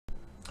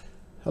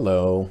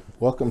Hello,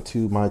 welcome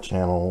to my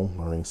channel,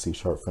 Learning C#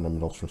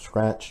 Fundamentals from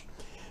Scratch.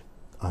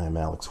 I am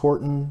Alex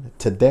Horton.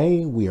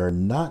 Today we are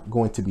not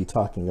going to be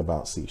talking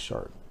about C#.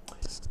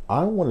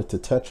 I wanted to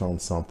touch on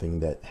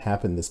something that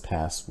happened this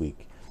past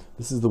week.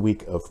 This is the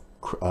week of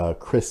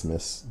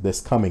Christmas,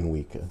 this coming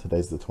week.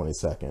 Today's the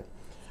 22nd.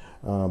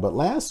 But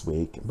last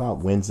week,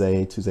 about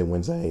Tuesday,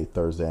 Wednesday,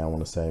 Thursday, I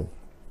want to say,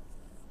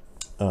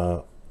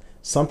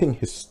 something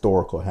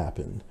historical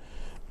happened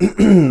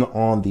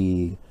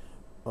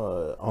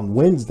on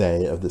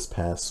Wednesday of this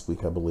past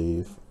week, I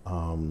believe.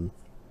 The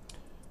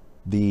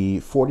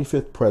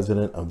 45th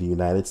president of the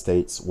United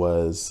States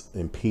was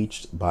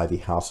impeached by the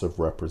House of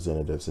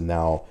Representatives. And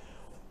now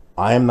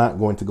I am not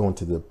going to go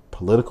into the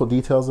political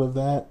details of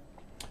that,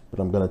 but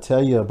I'm going to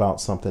tell you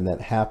about something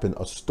that happened,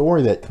 a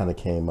story that kind of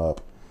came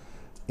up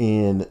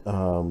in,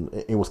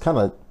 it was kind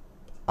of,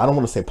 I don't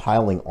want to say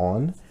piling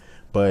on,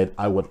 but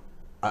I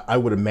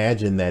would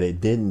imagine that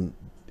it didn't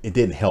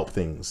help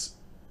things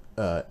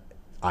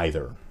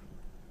either.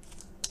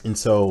 And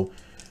so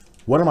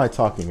what am I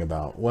talking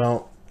about?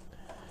 Well,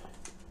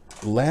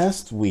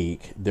 last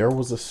week there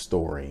was a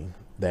story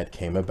that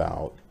came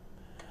about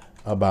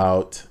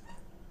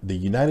the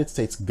United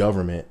States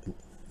government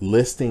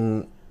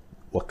listing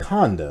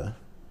Wakanda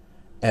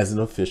as an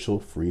official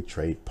free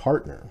trade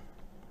partner.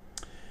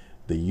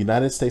 The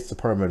United States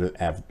Department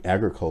of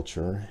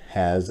Agriculture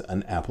has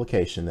an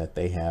application that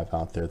they have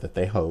out there that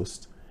they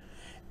host,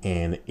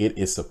 and it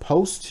is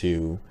supposed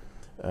to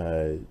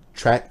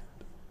track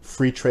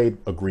free trade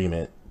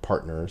agreement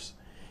partners,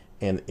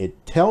 and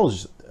it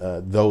tells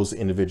those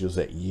individuals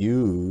that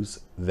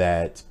use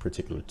that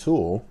particular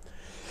tool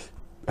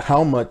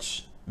how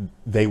much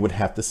they would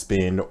have to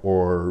spend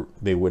or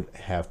they would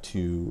have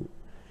to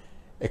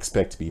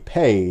expect to be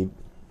paid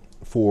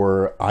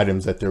for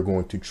items that they're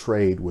going to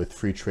trade with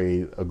free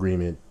trade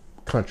agreement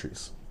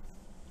countries.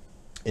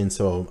 And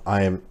so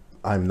I'm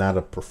not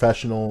a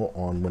professional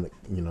on when it,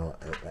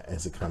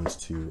 as it comes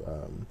to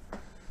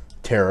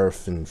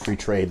tariff and free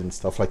trade and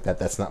stuff like that.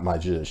 That's not my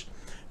zhuzh.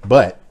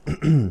 But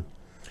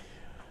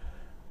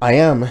I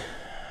am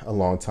a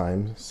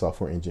longtime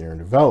software engineer and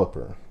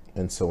developer.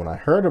 And so when I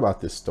heard about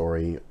this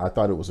story, I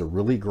thought it was a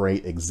really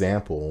great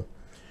example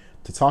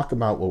to talk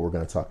about what we're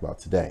going to talk about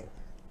today.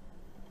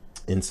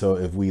 And so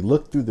if we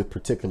look through the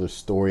particular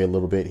story a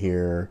little bit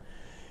here,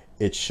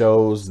 it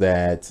shows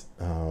that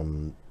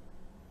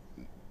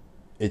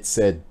it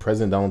said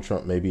President Donald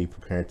Trump may be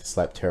preparing to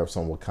slap tariffs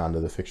on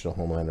Wakanda, the fictional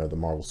homeland of the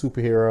Marvel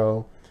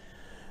superhero.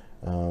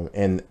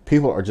 And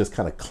people are just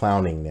kind of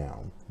clowning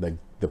now.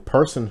 The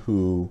person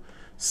who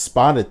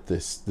spotted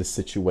this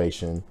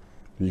situation,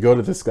 if you go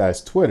to this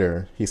guy's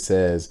Twitter, he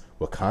says,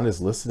 Wakanda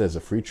is listed as a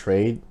free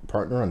trade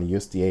partner on the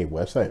USDA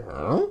website.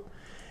 Huh?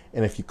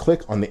 And if you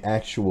click on the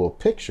actual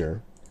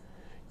picture,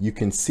 you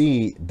can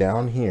see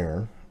down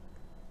here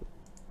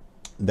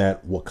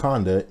that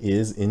Wakanda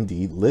is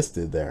indeed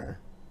listed there.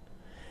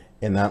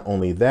 And not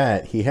only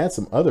that, he had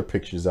some other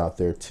pictures out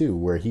there too,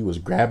 where he was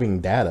grabbing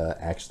data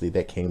actually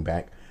that came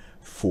back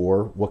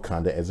for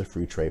Wakanda as a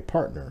free trade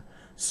partner.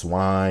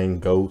 Swine,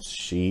 goats,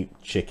 sheep,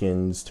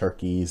 chickens,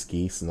 turkeys,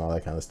 geese, and all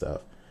that kind of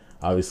stuff.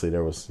 Obviously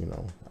there was,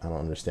 I don't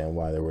understand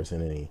why there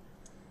wasn't any,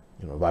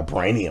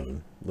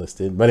 vibranium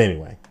listed, but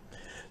anyway.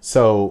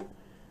 So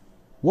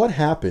what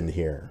happened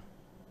here?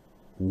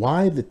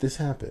 Why did this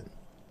happen?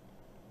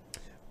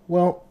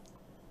 Well,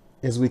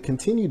 as we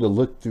continue to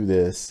look through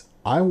this,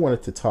 I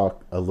wanted to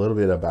talk a little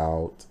bit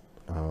about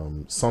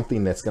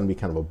something that's going to be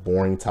kind of a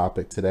boring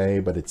topic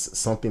today, but it's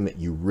something that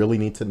you really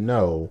need to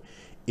know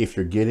if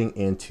you're getting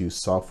into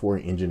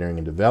software engineering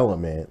and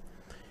development.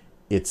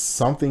 It's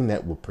something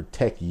that will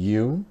protect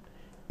you.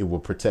 It will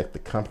protect the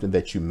company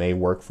that you may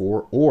work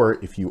for, or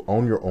if you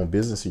own your own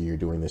business and you're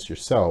doing this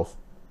yourself,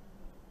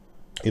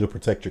 it'll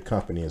protect your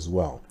company as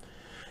well.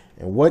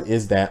 And what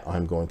is that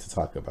I'm going to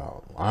talk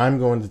about? I'm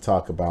going to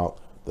talk about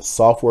the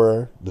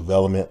software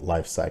development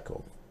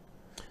lifecycle.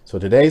 So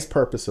today's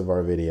purpose of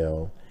our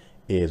video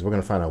is we're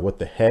going to find out what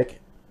the heck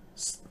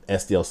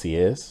SDLC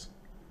is.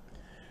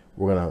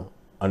 We're going to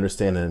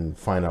understand and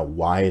find out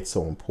why it's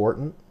so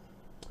important.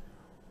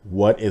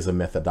 What is a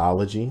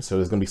methodology? So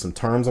there's going to be some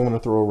terms I'm going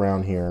to throw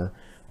around here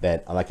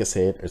that, like I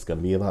said, it's going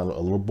to be a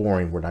little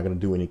boring. We're not going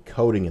to do any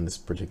coding in this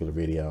particular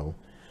video.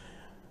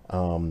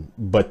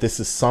 But this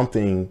is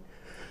something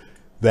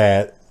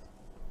that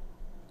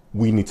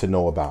we need to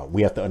know about.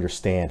 We have to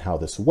understand how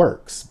this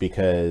works,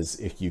 because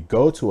if you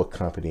go to a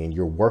company and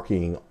you're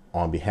working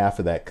on behalf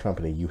of that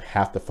company, you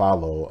have to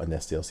follow an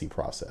SDLC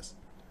process.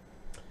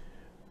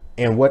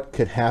 And what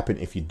could happen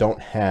if you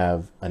don't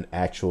have an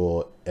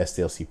actual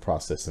SDLC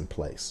process in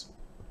place?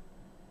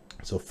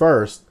 So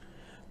first,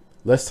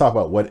 let's talk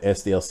about what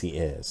SDLC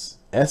is.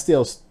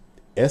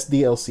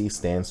 SDLC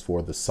stands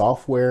for the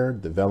Software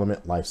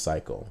Development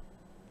Lifecycle.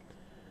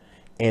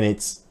 And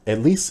it's at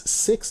least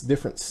 6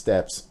 different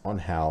steps on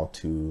how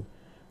to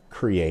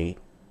create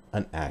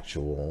an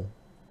actual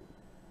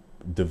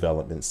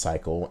development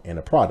cycle in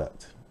a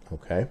product.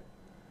 Okay.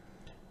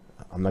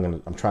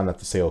 I'm trying not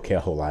to say okay a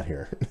whole lot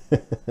here.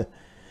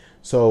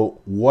 So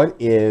what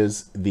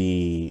is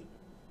the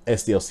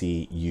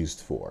SDLC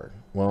used for?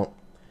 Well,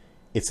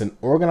 it's an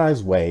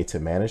organized way to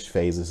manage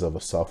phases of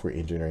a software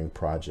engineering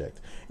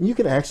project. And you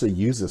can actually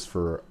use this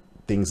for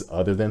things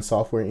other than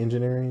software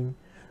engineering,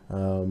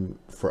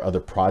 for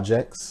other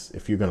projects.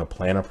 If you're going to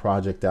plan a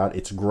project out,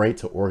 it's great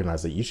to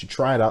organize it. You should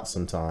try it out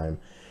sometime.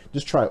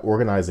 Just try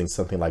organizing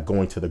something like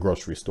going to the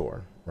grocery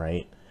store,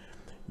 right?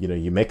 You know,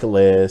 you make a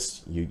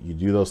list, you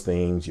do those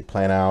things, you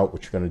plan out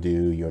what you're going to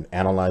do, you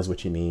analyze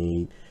what you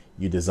need,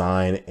 you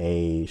design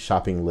a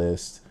shopping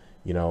list,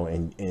 you know,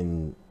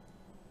 and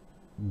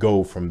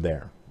go from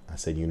there. I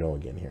said, you know,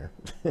 again here.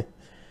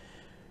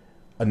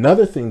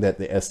 Another thing that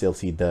the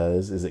SDLC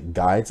does is it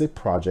guides a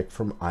project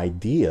from an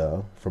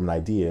idea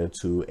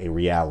to a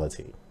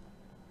reality.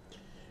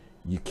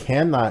 You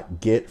cannot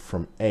get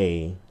from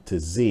A to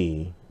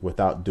Z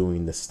without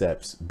doing the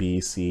steps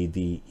B, C,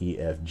 D, E,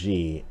 F,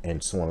 G,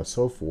 and so on and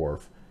so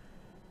forth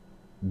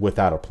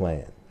without a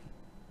plan.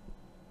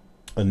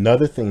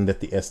 Another thing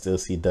that the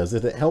SDLC does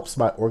is it helps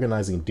by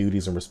organizing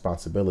duties and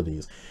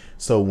responsibilities.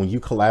 So when you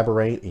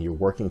collaborate and you're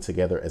working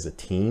together as a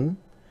team,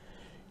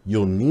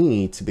 you'll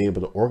need to be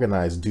able to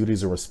organize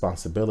duties and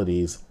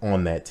responsibilities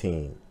on that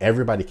team.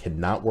 Everybody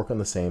cannot work on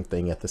the same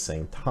thing at the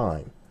same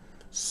time.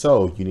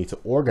 So you need to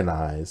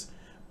organize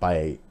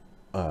by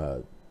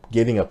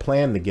getting a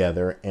plan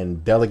together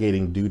and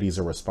delegating duties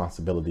and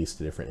responsibilities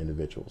to different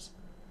individuals.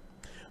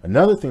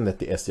 Another thing that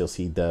the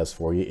SDLC does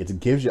for you is it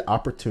gives you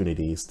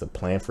opportunities to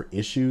plan for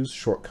issues,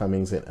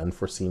 shortcomings, and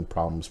unforeseen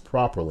problems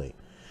properly.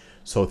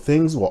 So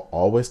things will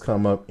always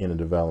come up in a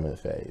development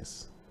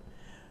phase.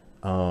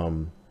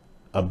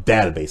 A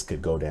database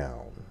could go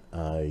down.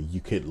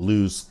 You could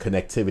lose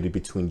connectivity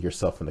between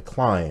yourself and the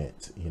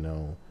client. You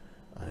know,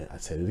 I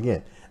said it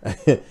again.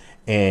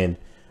 And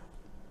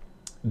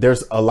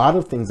there's a lot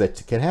of things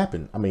that can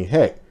happen. I mean,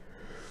 heck,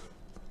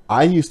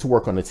 I used to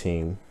work on a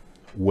team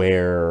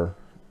where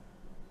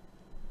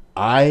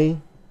I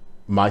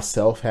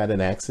myself had an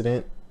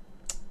accident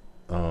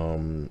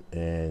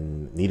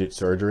and needed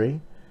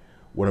surgery.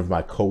 One of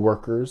my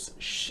coworkers,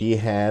 she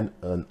had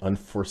an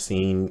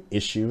unforeseen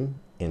issue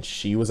and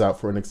she was out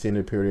for an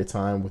extended period of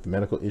time with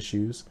medical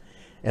issues.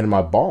 And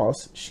my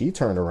boss, she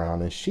turned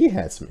around and she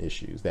had some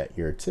issues that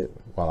year too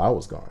while I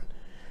was gone.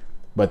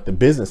 But the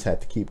business had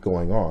to keep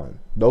going on.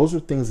 Those are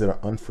things that are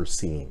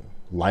unforeseen.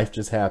 Life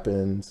just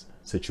happens,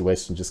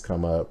 situations just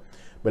come up.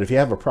 But if you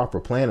have a proper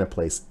plan in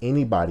place,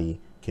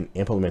 anybody can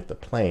implement the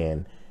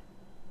plan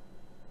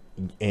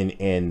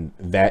and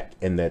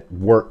that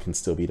work can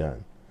still be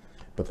done.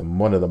 But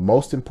one of the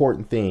most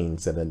important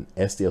things that an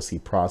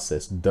SDLC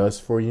process does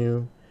for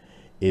you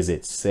is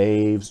it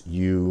saves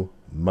you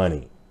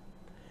money.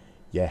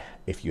 Yeah,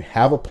 if you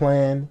have a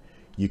plan,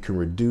 you can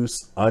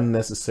reduce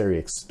unnecessary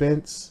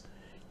expense.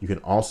 You can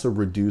also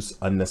reduce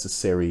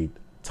unnecessary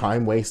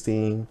time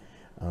wasting.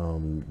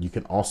 You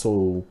can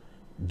also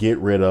get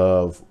rid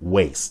of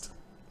waste.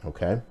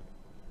 Okay.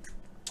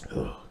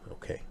 Ugh,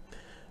 okay.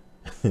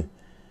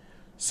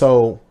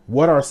 So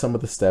what are some of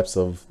the steps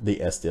of the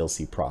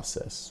SDLC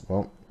process?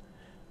 Well,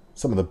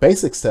 some of the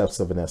basic steps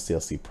of an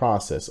SDLC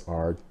process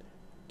are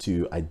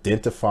to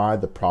identify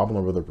the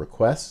problem or the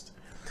request.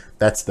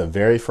 That's the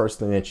very first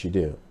thing that you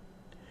do.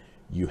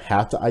 You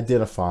have to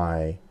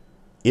identify,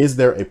 is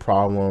there a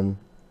problem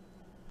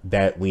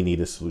that we need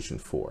a solution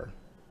for?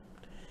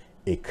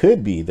 It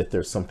could be that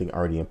there's something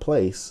already in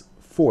place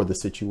for the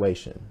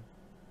situation.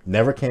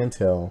 Never can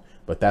tell,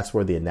 but that's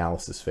where the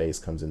analysis phase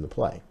comes into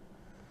play.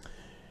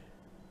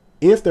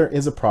 If there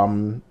is a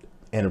problem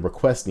and a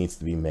request needs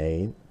to be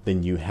made,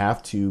 then you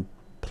have to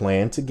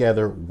plan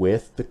together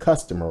with the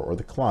customer or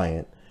the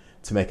client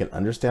to make an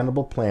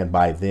understandable plan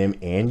by them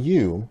and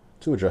you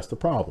to address the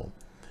problem.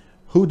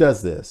 Who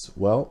does this?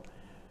 Well,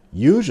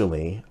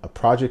 usually a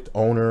project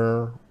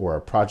owner or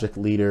a project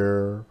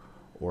leader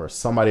or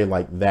somebody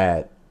like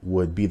that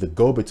would be the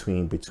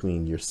go-between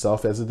between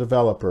yourself as a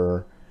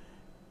developer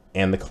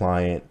and the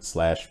client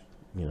slash,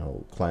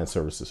 client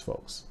services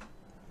folks.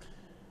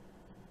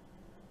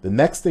 The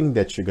next thing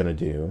that you're going to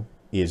do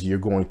is you're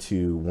going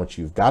to, once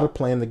you've got a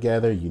plan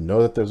together, you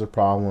know that there's a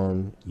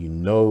problem, you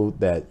know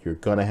that you're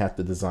going to have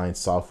to design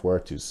software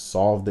to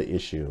solve the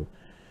issue.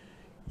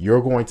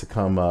 You're going to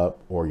come up,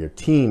 or your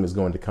team is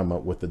going to come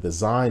up with a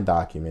design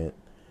document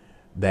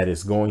that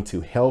is going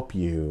to help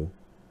you.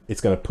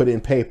 It's going to put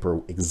in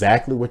paper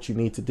exactly what you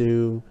need to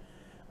do.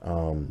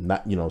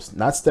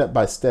 Not step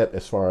by step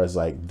as far as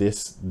like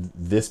this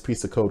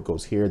piece of code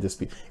goes here.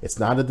 It's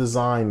not a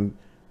design.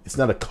 It's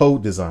not a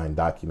code design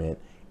document.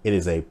 It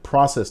is a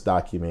process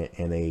document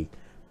and a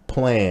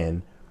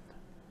plan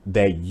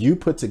that you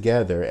put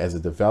together as a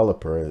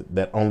developer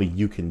that only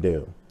you can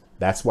do.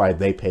 That's why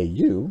they pay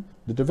you,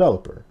 the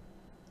developer.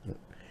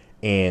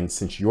 And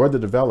since you're the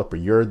developer,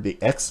 you're the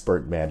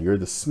expert matter, you're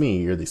the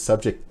SME, you're the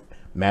subject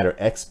matter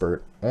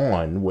expert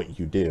on what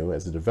you do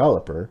as a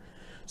developer.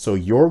 So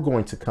you're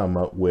going to come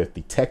up with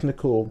the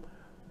technical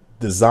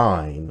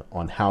design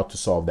on how to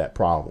solve that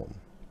problem.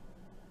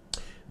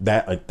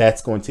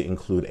 That's going to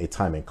include a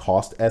time and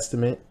cost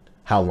estimate.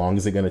 How long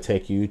is it going to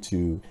take you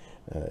to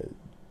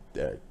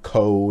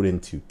code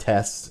and to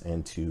test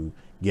and to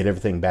get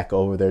everything back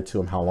over there to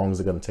them. How long is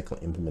it going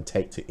to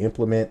take to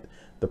implement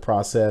the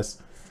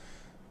process?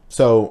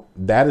 So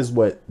that is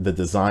what the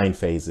design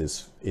phase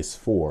is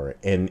for.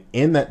 And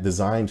in that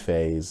design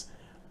phase,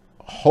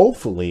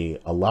 hopefully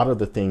a lot of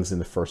the things in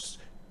the first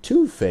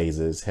two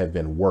phases have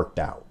been worked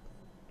out.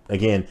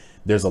 Again,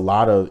 there's a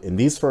lot of, in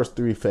these first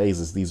three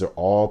phases, these are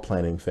all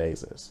planning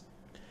phases.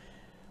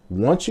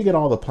 Once you get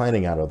all the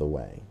planning out of the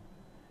way,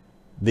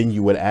 then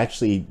you would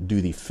actually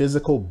do the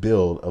physical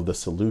build of the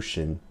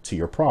solution to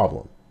your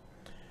problem.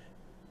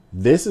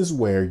 This is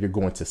where you're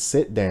going to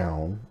sit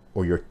down,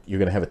 or you're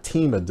going to have a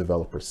team of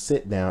developers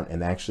sit down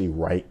and actually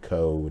write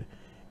code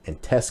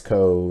and test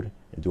code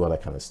and do all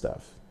that kind of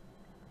stuff.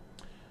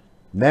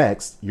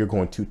 Next, you're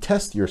going to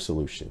test your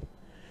solution.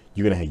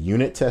 You're going to have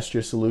unit test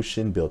your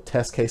solution, build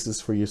test cases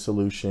for your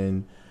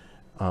solution.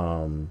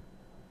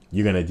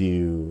 You're going to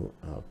do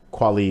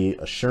quality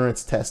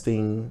assurance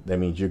testing. That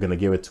means you're going to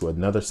give it to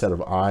another set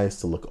of eyes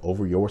to look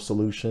over your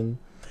solution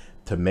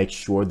to make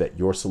sure that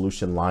your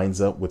solution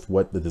lines up with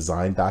what the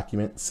design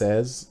document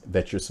says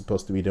that you're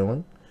supposed to be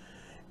doing.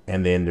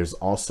 And then there's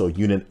also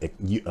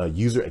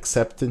user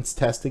acceptance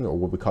testing, or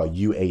what we call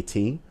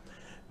UAT.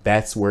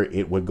 That's where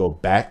it would go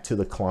back to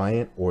the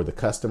client or the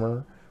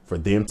customer for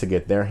them to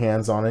get their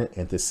hands on it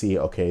and to see,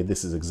 okay,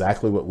 this is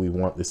exactly what we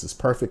want. This is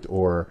perfect.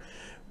 Or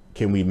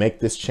can we make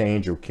this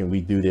change, or can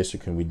we do this, or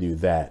can we do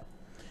that?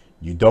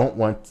 You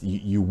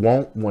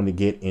won't want to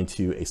get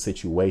into a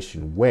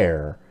situation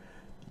where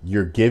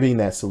you're giving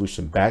that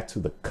solution back to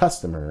the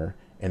customer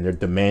and they're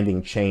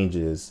demanding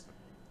changes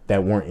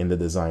that weren't in the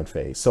design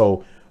phase.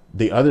 So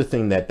the other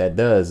thing that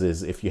does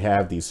is, if you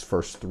have these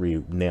first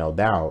three nailed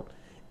out,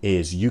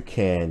 is you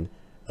can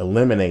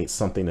eliminate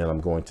something that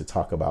I'm going to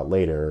talk about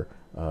later,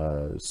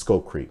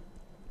 scope creep.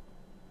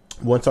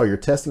 Once all your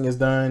testing is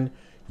done,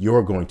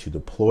 you're going to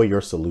deploy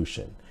your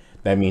solution.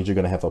 That means you're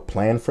going to have a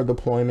plan for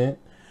deployment.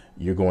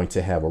 You're going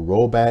to have a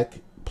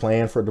rollback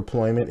plan for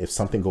deployment if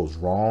something goes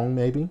wrong,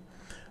 maybe.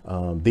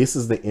 This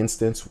is the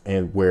instance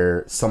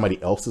where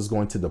somebody else is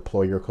going to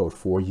deploy your code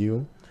for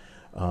you.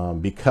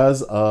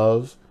 Because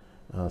of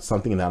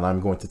something that I'm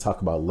going to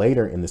talk about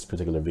later in this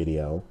particular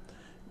video,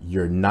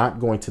 you're not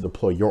going to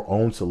deploy your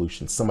own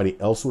solution. Somebody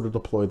else will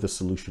deploy the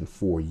solution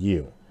for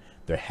you.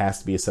 There has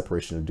to be a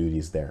separation of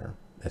duties there.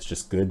 That's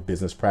just good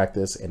business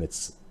practice, and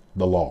it's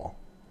the law.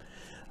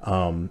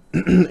 And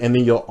then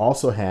you'll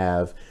also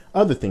have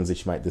other things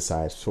that you might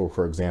decide. So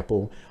for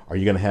example, are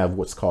you going to have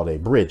what's called a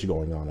bridge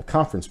going on, a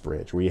conference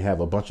bridge, where you have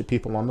a bunch of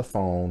people on the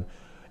phone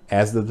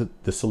as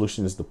the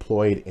solution is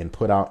deployed and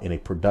put out in a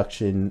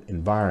production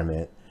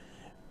environment?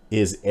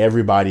 Is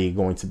everybody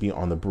going to be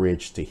on the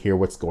bridge to hear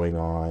what's going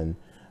on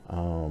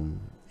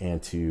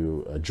and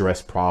to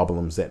address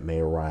problems that may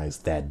arise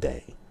that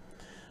day?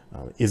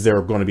 Is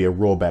there going to be a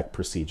rollback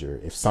procedure?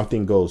 If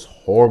something goes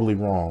horribly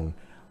wrong,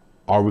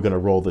 are we going to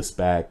roll this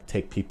back,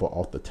 take people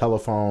off the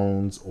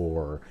telephones,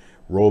 or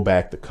roll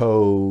back the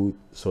code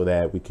so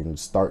that we can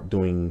start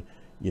doing,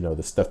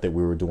 the stuff that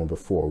we were doing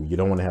before? You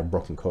don't want to have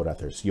broken code out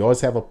there. So you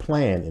always have a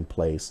plan in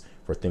place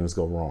for things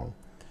go wrong.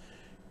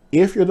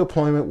 If your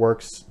deployment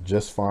works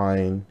just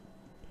fine,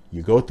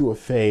 you go through a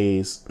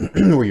phase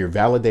where you're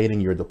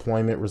validating your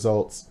deployment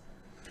results.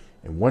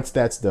 And once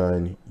that's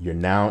done, you're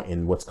now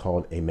in what's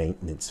called a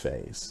maintenance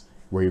phase,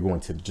 where you're going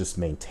to just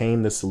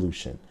maintain the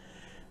solution.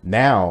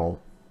 Now,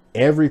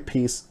 every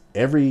piece,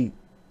 every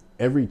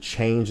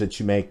change that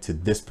you make to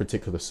this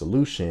particular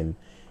solution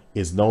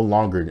is no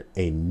longer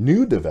a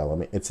new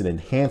development. It's an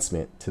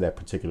enhancement to that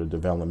particular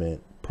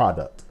development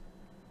product.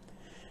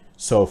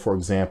 So for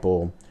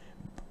example,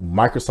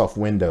 Microsoft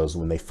Windows,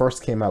 when they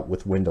first came out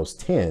with Windows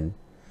 10,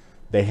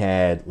 they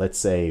had, let's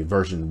say,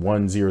 version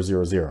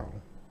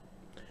 1000.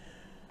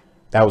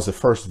 That was the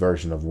first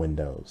version of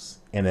Windows.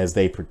 And as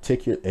they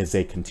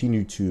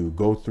continue to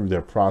go through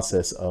their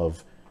process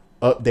of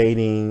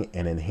updating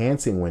and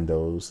enhancing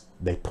Windows,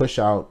 they push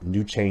out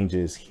new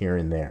changes here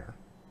and there.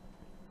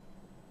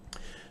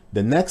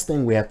 The next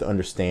thing we have to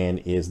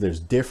understand is there's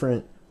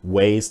different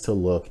ways to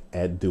look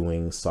at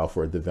doing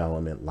software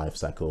development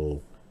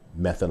lifecycle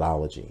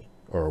methodology.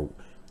 Or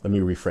let me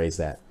rephrase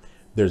that.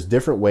 There's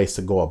different ways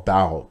to go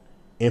about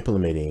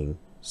implementing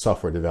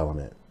software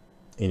development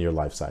in your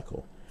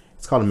lifecycle.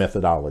 It's called a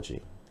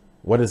methodology.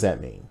 What does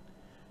that mean?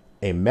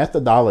 A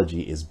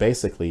methodology is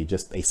basically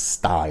just a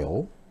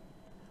style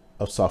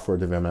of software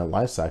development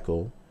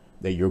lifecycle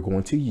that you're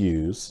going to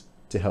use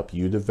to help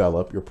you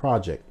develop your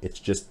project. It's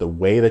just the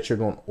way that you're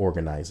going to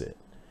organize it.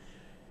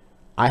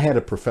 I had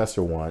a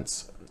professor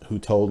once who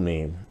told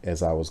me,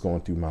 as I was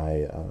going through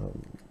my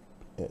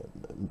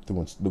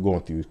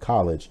going through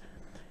college,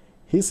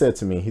 he said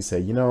to me, he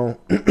said,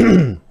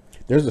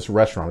 there's this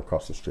restaurant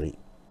across the street,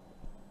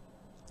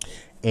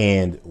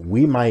 and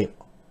we might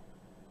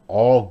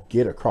all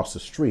get across the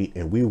street,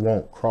 and we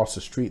won't cross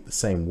the street the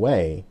same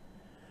way,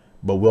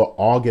 but we'll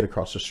all get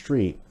across the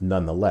street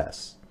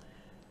nonetheless.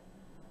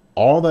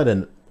 All that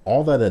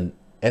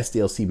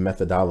SDLC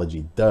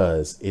methodology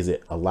does is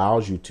it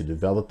allows you to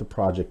develop the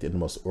project in the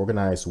most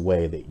organized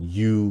way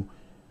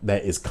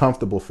that is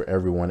comfortable for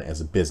everyone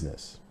as a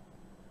business.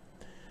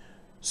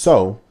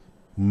 So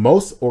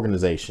most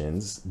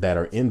organizations that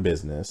are in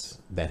business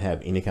that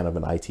have any kind of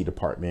an IT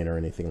department or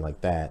anything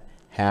like that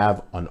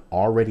have an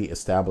already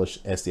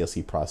established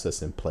SDLC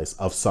process in place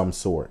of some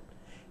sort.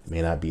 It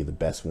may not be the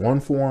best one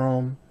for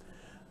them.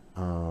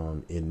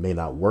 It may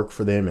not work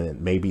for them, and it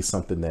may be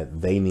something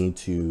that they need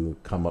to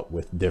come up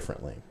with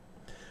differently.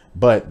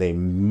 But they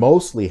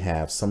mostly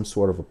have some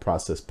sort of a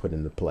process put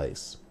into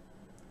place.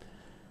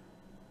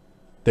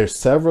 There's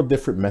several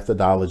different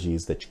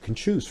methodologies that you can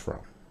choose from.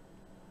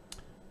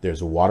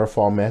 There's a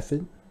waterfall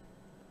method,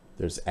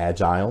 there's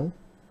agile,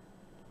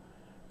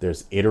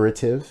 there's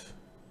iterative,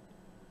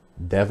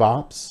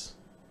 DevOps,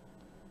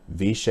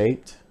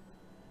 V-shaped,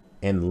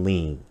 and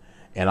lean.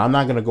 And I'm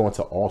not going to go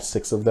into all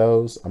 6 of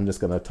those. I'm just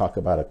going to talk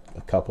about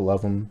a couple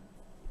of them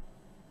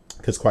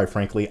because, quite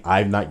frankly,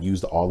 I've not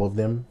used all of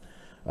them.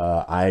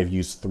 I've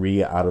used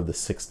 3 out of the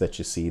 6 that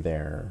you see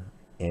there.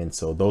 And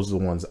so those are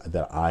the ones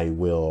that I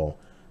will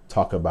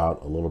talk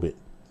about a little bit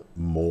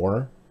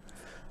more.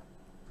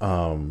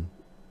 I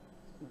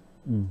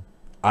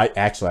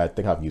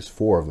think I've used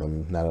 4 of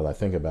them now that I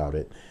think about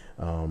it.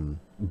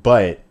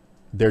 But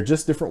they're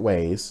just different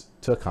ways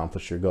to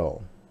accomplish your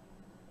goal.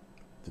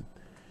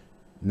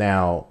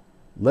 Now,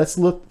 let's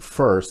look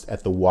first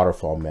at the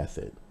waterfall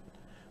method.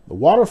 The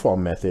waterfall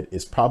method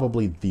is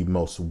probably the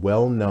most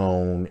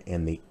well-known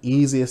and the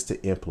easiest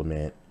to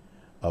implement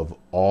of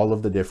all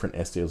of the different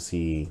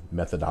SDLC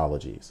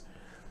methodologies.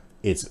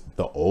 It's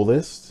the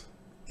oldest.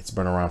 It's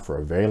been around for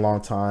a very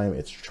long time.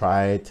 It's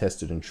tried,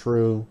 tested, and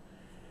true.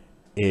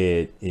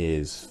 It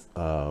is,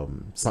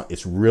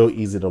 it's real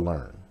easy to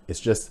learn. It's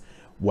just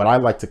what I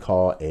like to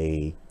call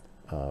a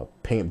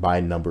paint by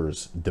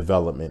numbers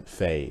development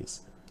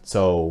phase.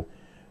 So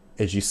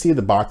as you see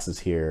the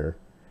boxes here,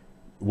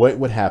 what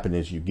would happen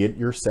is you get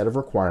your set of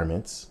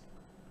requirements,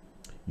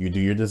 you do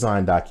your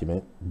design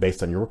document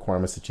based on your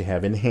requirements that you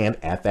have in hand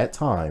at that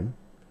time.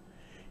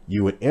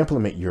 You would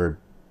implement your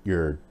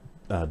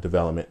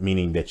development,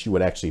 meaning that you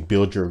would actually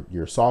build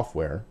your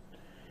software.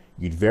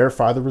 You'd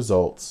verify the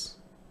results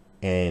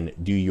and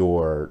do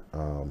your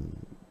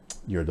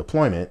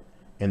deployment,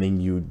 and then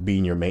you'd be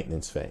in your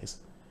maintenance phase.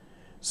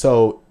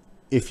 So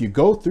if you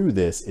go through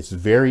this, it's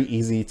very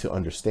easy to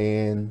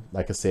understand.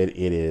 Like I said,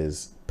 it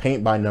is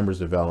paint by numbers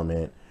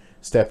development.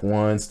 Step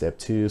 1, step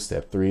 2,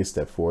 step 3,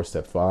 step 4,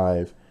 step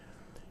 5.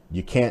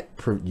 You can't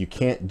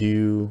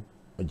do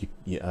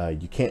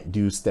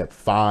step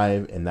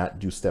 5 and not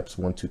do steps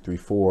 1, 2, 3,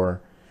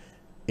 4.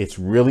 It's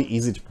really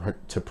easy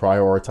to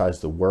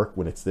prioritize the work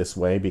when it's this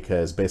way,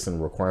 because based on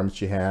the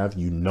requirements you have,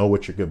 you know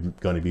what you're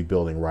going to be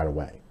building right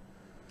away.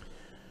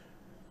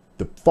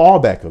 The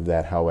fallback of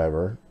that,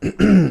 however,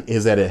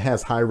 is that it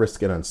has high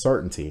risk and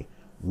uncertainty.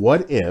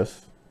 What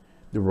if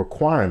the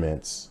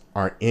requirements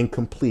are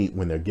incomplete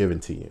when they're given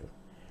to you?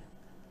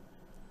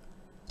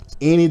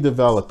 Any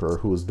developer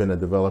who has been a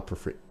developer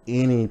for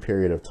any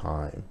period of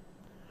time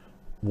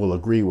will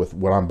agree with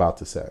what I'm about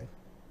to say.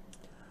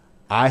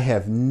 I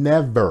have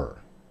never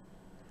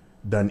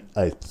done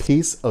a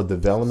piece of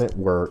development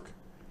work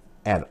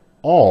at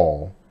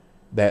all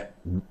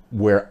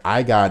where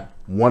I got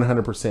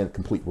 100%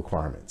 complete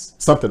requirements.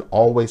 Something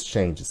always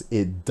changes.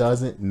 It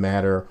doesn't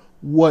matter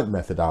what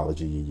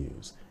methodology you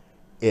use.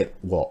 It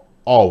will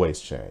always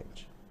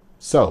change.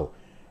 So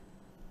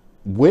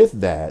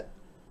with that,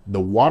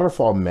 the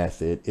waterfall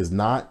method is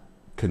not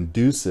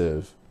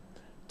conducive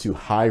to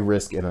high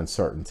risk and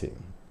uncertainty.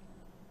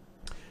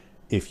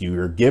 If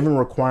you're given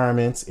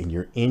requirements and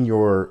you're in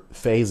your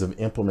phase of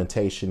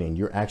implementation and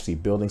you're actually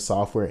building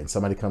software and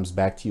somebody comes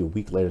back to you a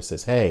week later and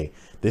says, hey,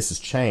 this has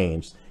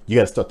changed, you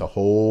got to start the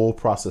whole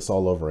process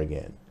all over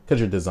again,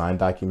 because your design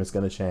document's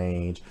going to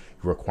change,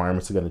 your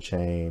requirements are going to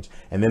change.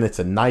 And then it's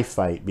a knife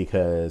fight,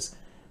 because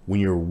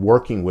when you're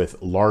working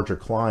with larger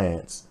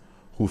clients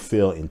who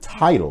feel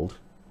entitled,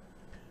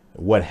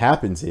 what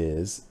happens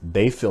is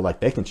they feel like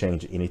they can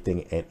change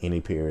anything at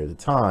any period of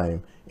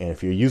time. And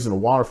if you're using a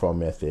waterfall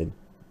method,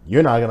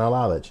 you're not going to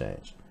allow that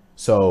change.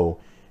 So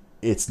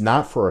it's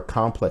not for a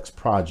complex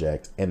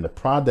project, and the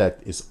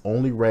product is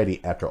only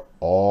ready after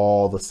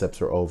all the steps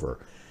are over.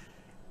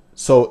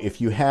 So if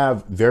you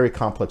have very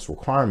complex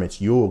requirements,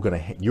 you're going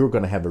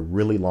to have a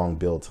really long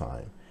build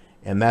time.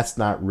 And that's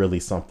not really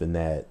something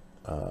that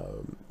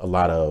a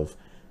lot of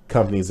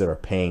companies that are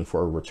paying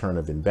for a return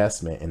of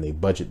investment and they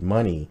budget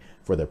money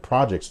for their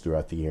projects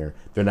throughout the year,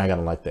 they're not going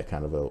to like that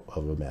kind of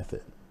a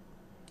method.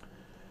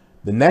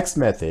 The next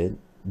method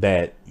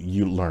that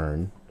you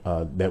learn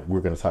that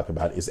we're going to talk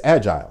about is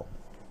agile.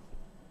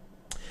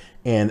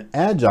 And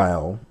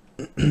agile,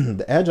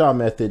 the agile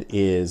method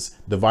is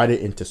divided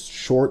into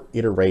short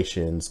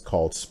iterations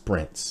called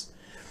sprints.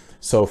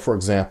 So for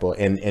example,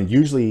 and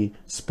usually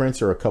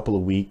sprints are a couple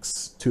of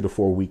weeks, 2 to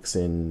 4 weeks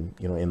in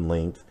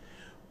length,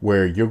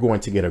 where you're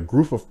going to get a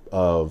group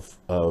of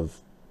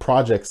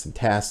projects and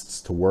tasks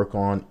to work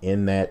on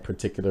in that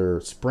particular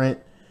sprint.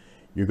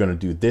 You're going to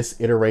do this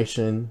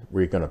iteration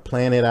where you're going to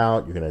plan it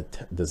out. You're going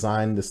to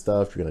design the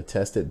stuff. You're going to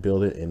test it,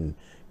 build it, and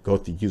go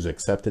through user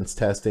acceptance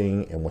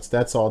testing. And once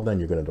that's all done,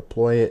 you're going to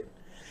deploy it.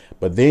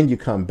 But then you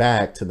come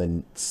back to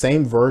the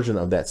same version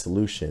of that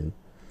solution,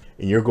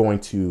 and you're going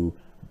to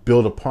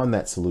build upon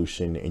that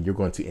solution, and you're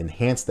going to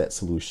enhance that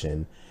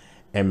solution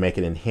and make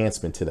an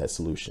enhancement to that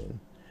solution.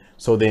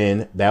 So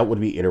then that would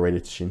be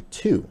iteration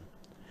 2.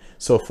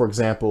 So for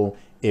example,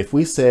 if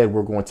we said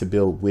we're going to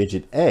build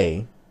widget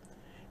A,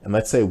 and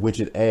let's say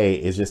widget A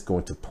is just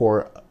going to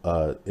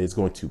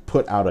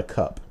put out a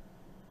cup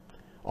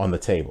on the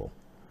table,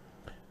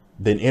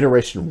 then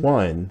iteration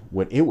 1,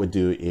 what it would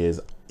do is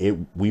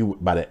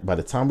by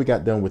the time we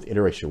got done with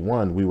iteration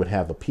 1, we would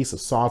have a piece of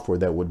software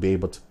that would be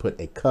able to put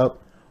a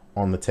cup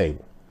on the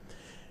table.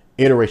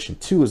 Iteration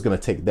 2 is going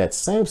to take that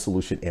same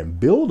solution and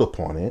build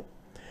upon it,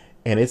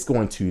 and it's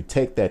going to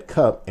take that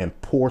cup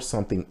and pour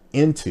something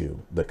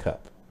into the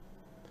cup.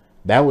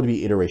 That would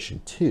be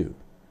iteration 2.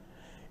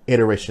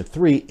 Iteration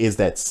 3 is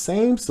that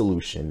same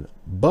solution,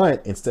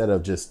 but instead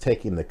of just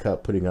taking the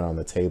cup, putting it on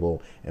the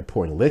table and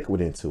pouring liquid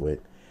into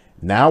it,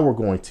 now we're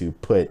going to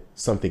put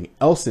something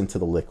else into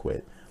the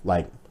liquid.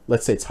 Like,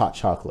 let's say it's hot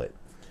chocolate.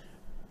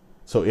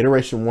 So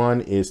iteration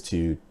 1 is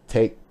to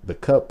take the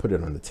cup, put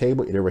it on the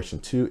table. Iteration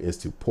 2 is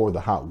to pour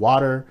the hot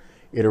water.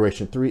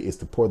 Iteration 3 is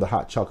to pour the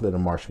hot chocolate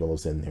and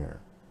marshmallows in there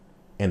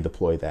and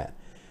deploy that.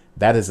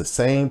 That is the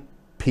same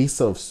piece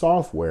of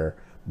software,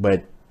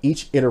 but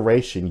each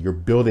iteration you're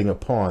building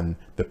upon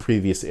the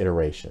previous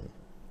iteration.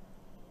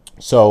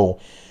 So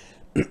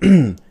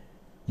you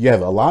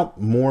have a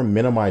lot more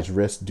minimized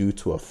risk due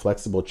to a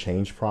flexible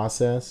change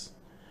process.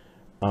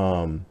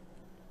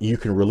 You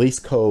can release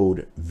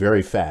code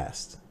very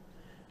fast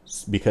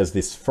because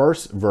this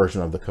first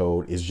version of the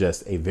code is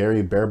just a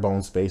very bare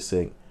bones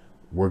basic.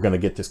 We're going to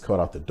get this code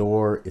out the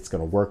door. It's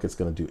going to work. It's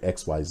going to do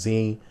X, Y,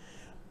 Z,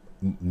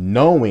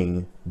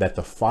 knowing that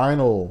the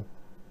final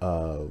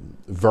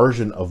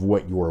version of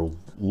what you're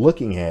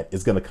looking at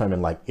is going to come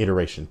in like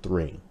iteration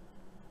 3.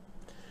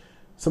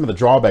 Some of the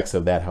drawbacks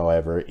of that,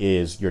 however,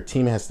 is your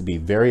team has to be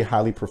very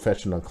highly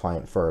professional and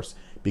client first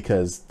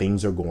because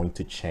things are going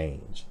to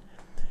change.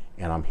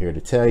 And I'm here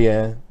to tell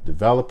you,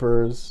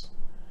 developers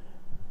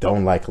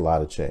don't like a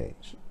lot of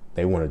change.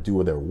 They want to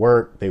do their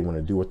work. They want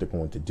to do what they're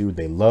going to do.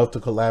 They love to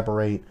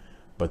collaborate,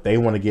 but they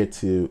want to get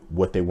to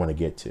what they want to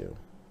get to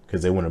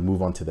because they want to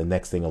move on to the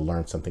next thing and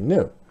learn something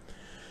new.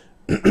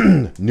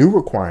 New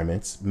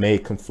requirements may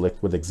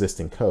conflict with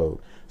existing code.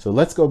 So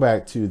let's go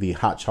back to the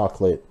hot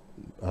chocolate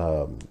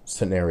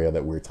scenario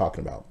that we were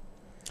talking about.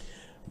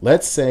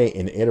 Let's say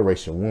in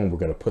iteration 1, we're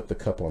going to put the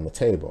cup on the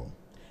table.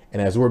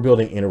 And as we're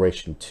building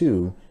iteration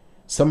 2,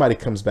 somebody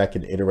comes back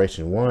in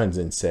iteration 1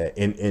 and said,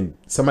 and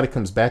somebody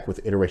comes back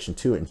with iteration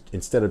 2, and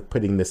instead of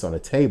putting this on a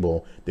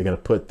table, they're going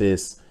to put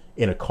this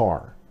in a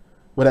car.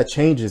 Well, that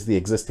changes the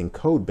existing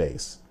code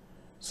base.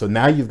 So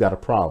now you've got a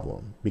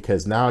problem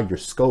because now your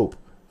scope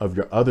of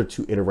your other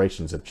 2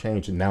 iterations have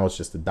changed, and now it's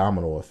just a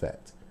domino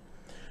effect.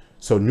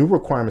 So new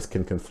requirements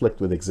can conflict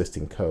with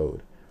existing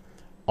code.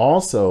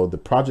 Also, the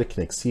project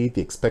can exceed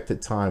the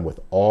expected time with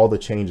all the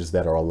changes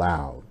that are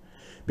allowed.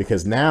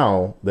 Because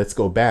now, let's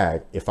go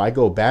back. If I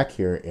go back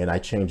here and I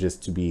change this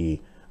to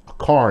be a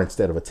car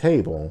instead of a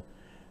table,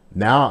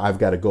 now I've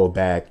got to go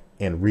back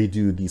and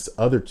redo these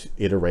other 2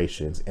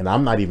 iterations. And I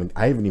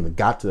haven't even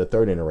got to the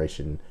 3rd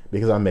iteration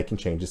because I'm making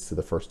changes to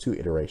the first 2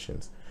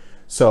 iterations.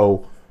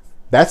 So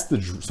that's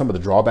some of the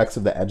drawbacks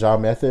of the agile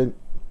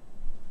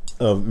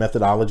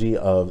methodology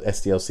of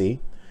SDLC.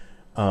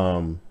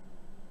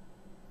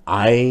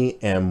 I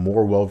am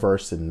more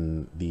well-versed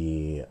in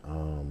the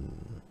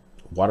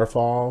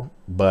waterfall,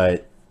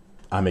 but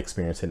I'm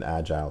experienced in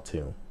agile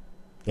too.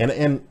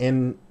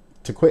 And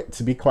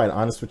to be quite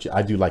honest with you,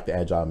 I do like the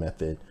agile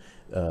method.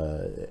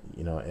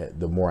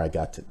 The more I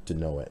got to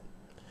know it.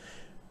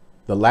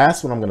 The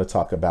last one I'm going to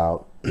talk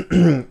about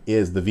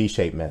is the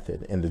V-shaped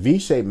method. And the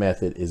V-shaped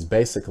method is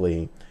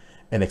basically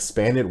an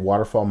expanded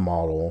waterfall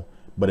model,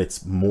 but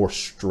it's more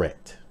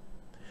strict.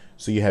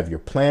 So you have your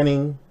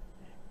planning,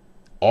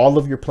 all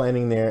of your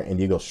planning there,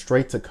 and you go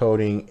straight to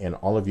coding and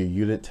all of your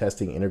unit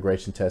testing,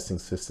 integration testing,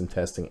 system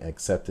testing,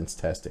 acceptance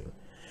testing.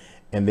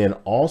 And then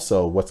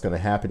also what's going to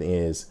happen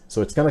is,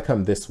 so it's going to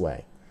come this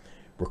way: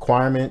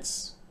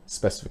 requirements,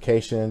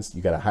 specifications,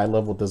 you got a high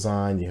level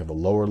design, you have a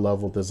lower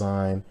level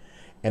design,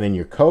 and in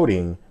your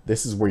coding,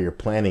 this is where your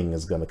planning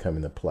is going to come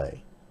into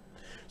play.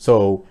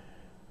 So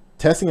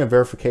testing and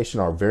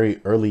verification are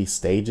very early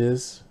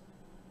stages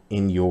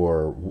in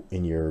your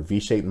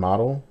V-shaped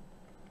model.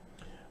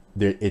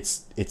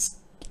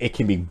 It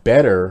can be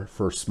better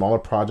for smaller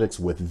projects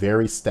with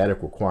very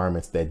static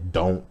requirements that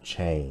don't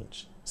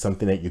change.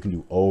 Something that you can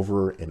do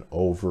over and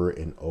over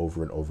and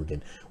over and over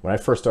again. When I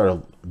first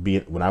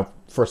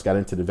got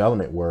into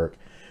development work,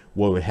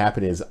 what would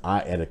happen is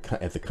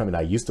at the company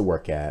I used to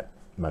work at,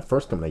 my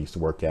first company I used to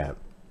work at,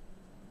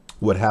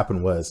 what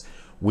happened was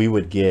we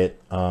would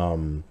get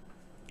a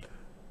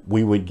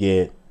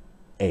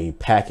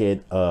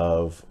packet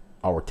of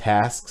our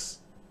tasks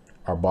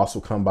Our boss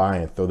will come by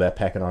and throw that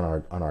packet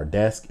on our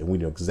desk, and we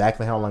knew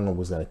exactly how long it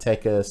was going to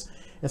take us.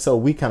 And so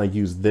we kind of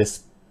use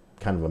this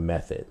kind of a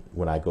method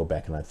when I go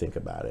back and I think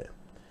about it.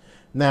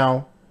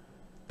 Now,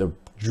 the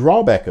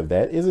drawback of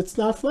that is it's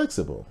not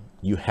flexible.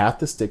 You have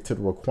to stick to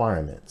the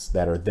requirements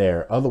that are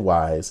there.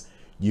 Otherwise,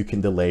 you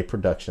can delay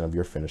production of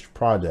your finished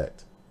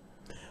project.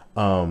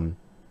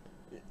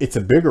 It's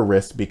a bigger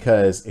risk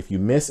because if you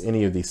miss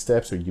any of these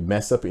steps or you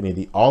mess up any of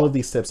all of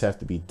these steps have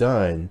to be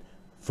done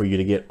for you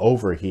to get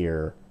over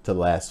here to the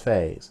last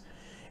phase.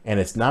 And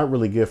it's not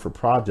really good for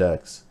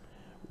projects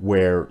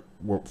where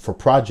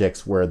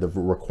the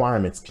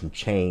requirements can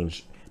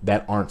change,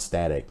 that aren't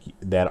static,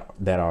 that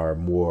are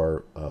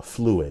more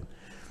fluid.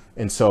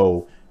 And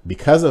so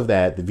because of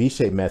that, the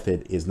V-shaped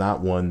method is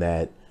not one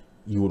that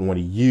you would want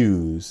to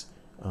use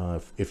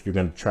if you're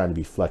going to try to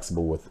be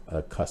flexible with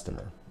a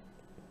customer.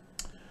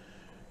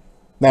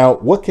 Now,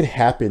 what could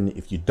happen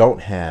if you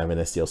don't have an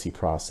SDLC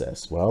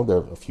process? Well, there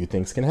are a few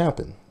things can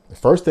happen. The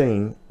first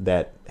thing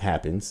that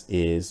happens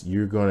is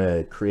you're going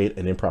to create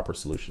an improper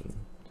solution.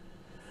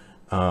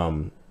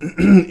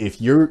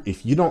 If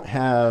you don't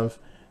have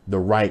the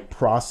right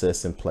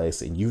process in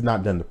place and you've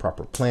not done the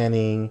proper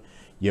planning,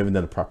 you haven't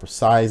done the proper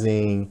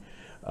sizing,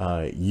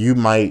 you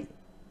might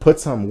put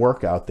some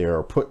work out there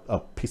or put a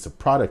piece of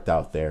product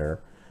out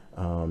there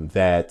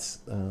that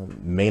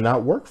may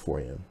not work for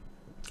you,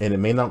 and it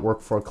may not work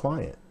for a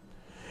client.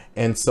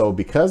 And so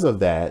because of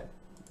that,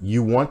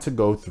 you want to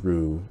go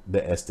through the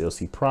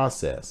SDLC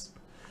process.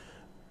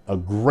 A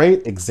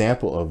great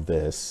example of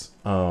this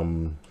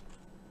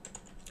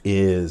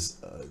is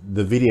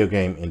the video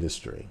game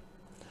industry.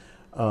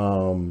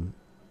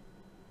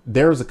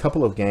 There's a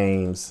couple of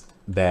games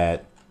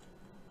that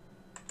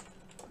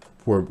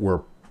were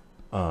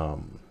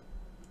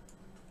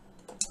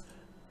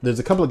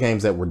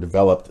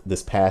developed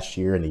this past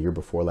year and the year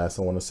before last,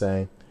 I want to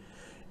say.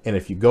 And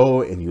if you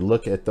go and you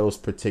look at those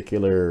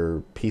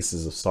particular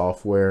pieces of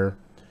software,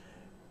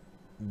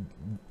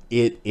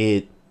 it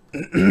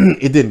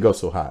didn't go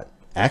so hot.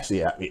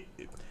 Actually,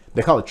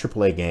 they call it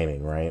AAA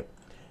gaming, right?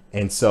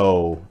 And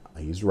so I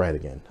used right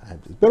again.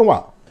 It's been a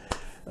while.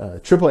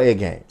 AAA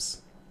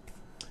games.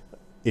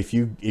 If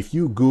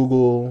you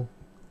Google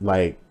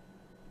like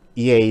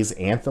EA's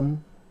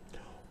Anthem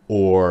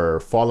or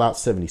Fallout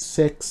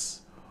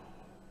 76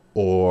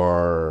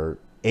 or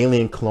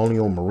Alien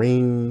Colonial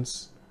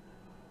Marines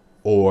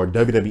or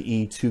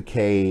WWE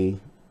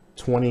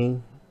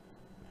 2K20,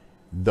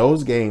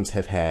 those games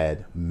have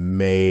had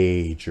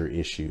major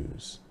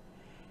issues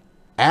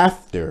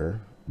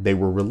after they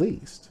were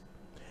released.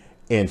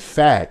 In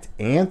fact,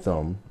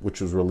 Anthem,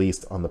 which was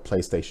released on the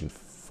PlayStation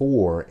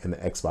 4 and the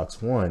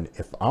Xbox One,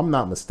 if I'm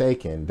not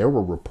mistaken, there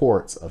were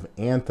reports of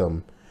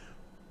Anthem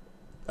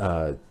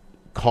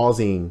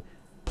causing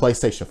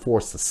PlayStation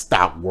 4s to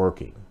stop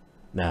working.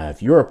 Now,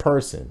 if you're a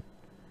person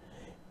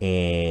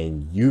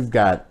and you've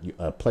got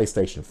a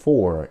PlayStation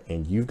 4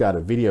 and you've got a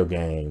video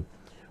game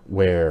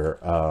where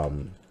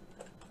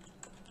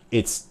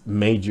it's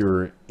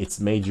major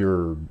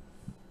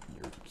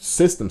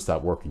system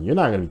stop working, you're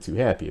not going to be too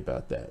happy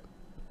about that.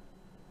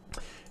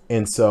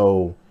 And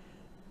so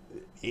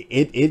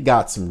it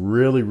got some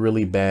really,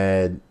 really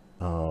bad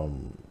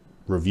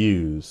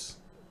reviews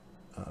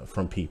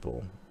from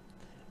people.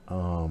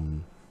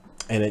 And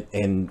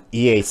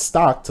EA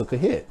stock took a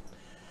hit.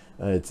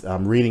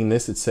 I'm reading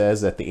this. It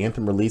says that the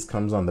Anthem release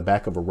comes on the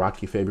back of a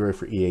rocky February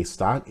for EA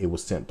stock. It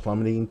was sent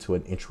plummeting to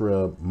an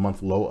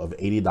intra-month low of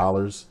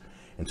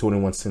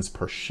 $80.21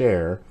 per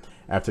share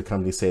after the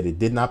company said it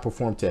did not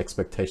perform to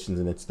expectations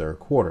in its third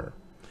quarter.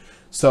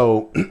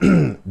 So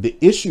the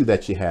issue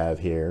that you have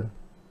here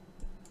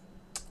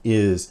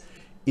is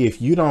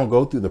if you don't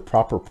go through the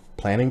proper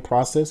planning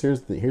process,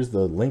 here's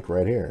the link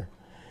right here.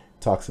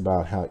 It talks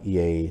about how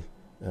EA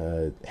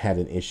had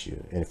an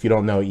issue. And if you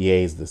don't know,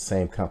 EA is the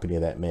same company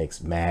that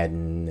makes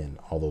Madden and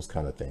all those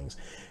kind of things.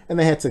 And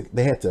they had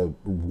to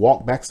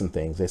walk back some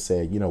things. They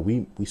said,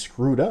 we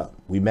screwed up.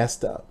 We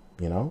messed up,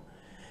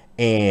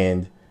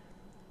 and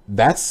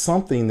that's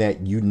something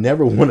that you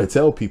never want to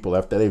tell people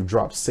after they've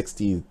dropped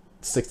 60,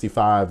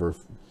 65 or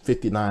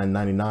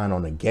 59.99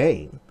 on a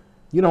game.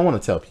 You don't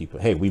want to tell people,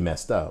 hey, we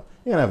messed up.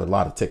 You're gonna have a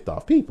lot of ticked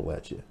off people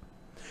at you.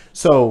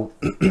 So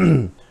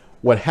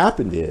what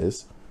happened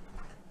is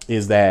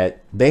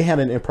that they had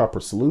an improper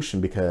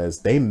solution because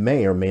they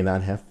may or may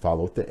not have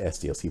followed the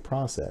SDLC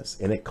process,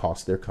 and it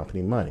cost their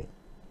company money.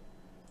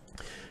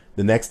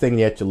 The next thing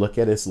you have to look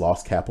at is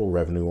lost capital,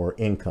 revenue, or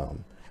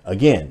income.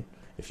 Again,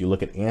 if you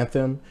look at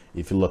Anthem,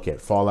 if you look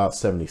at Fallout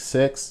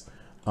 76,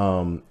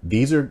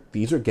 these are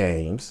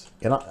games,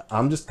 and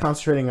I'm just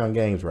concentrating on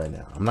games right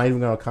now. I'm not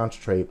even going to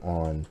concentrate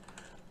on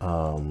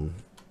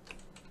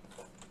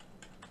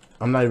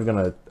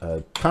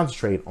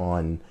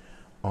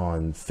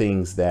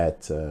things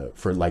that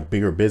for like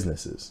bigger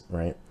businesses,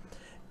 right?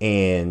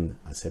 And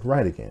I said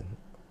right again.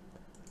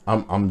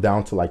 I'm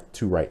down to like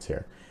 2 rights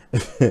here.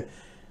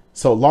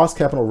 So lost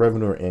capital,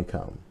 revenue, or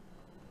income.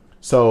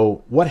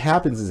 So what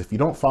happens is if you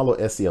don't follow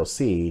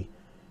SDLC,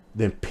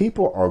 then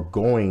people are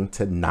going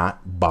to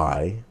not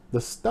buy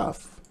the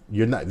stuff.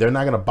 They're not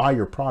going to buy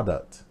your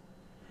product.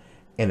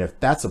 And if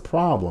that's a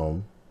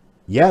problem,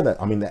 yeah,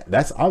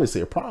 that's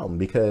obviously a problem,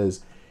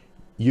 because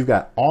you've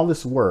got all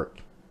this work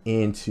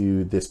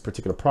into this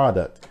particular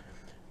product.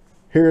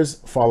 Here's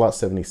Fallout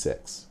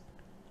 76.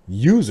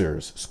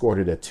 Users scored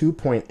it at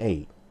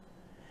 2.8.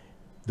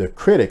 The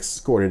critics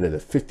scored it at a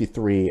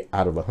 53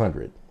 out of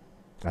 100.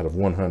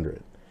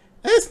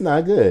 That's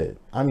not good.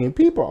 I mean,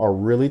 people are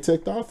really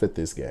ticked off at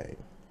this game.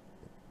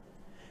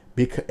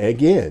 Because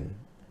again,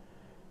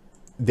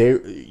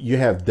 you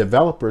have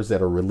developers that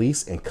are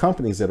releasing and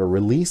companies that are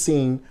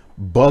releasing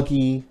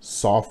buggy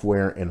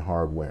software and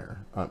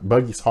hardware.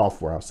 Buggy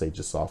software, I'll say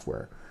just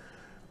software.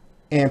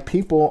 And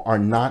people are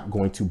not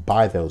going to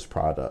buy those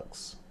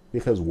products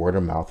because word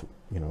of mouth,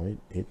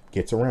 it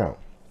gets around.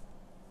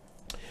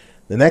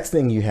 The next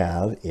thing you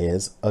have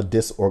is a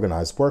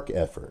disorganized work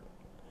effort.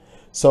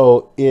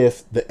 So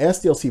if the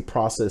SDLC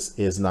process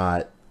is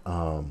not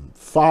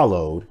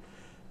followed,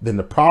 then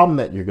the problem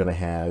that you're going to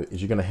have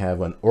is you're going to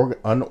have an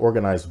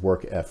unorganized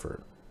work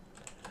effort.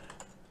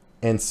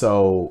 And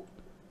so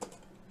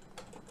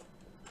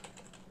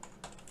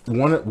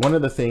one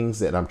of the things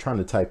that I'm trying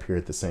to type here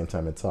at the same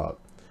time and talk,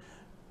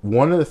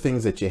 one of the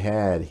things that you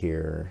had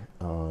here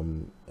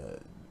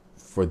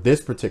for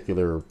this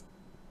particular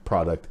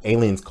product,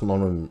 Aliens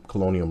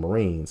Colonial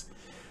Marines,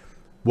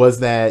 was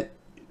that,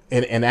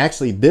 and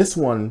actually this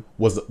one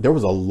there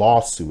was a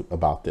lawsuit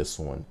about this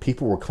one.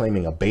 People were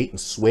claiming a bait and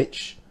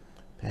switch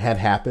had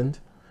happened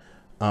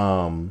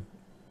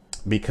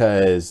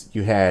because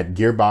you had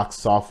Gearbox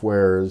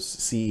Software's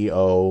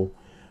CEO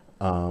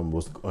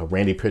was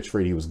Randy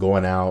Pitchford. He was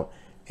going out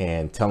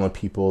and telling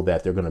people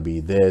that they're going to be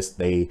this.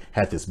 They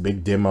had this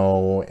big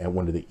demo at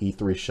one of the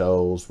E3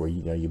 shows where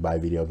you buy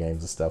video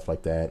games and stuff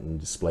like that and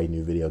display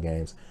new video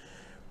games.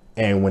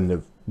 And when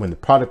the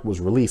product was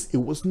released,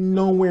 it was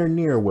nowhere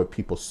near what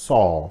people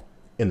saw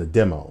in the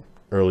demo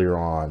earlier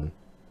on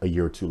a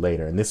year or two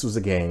later. And this was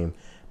a game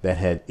that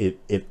had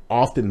it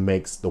often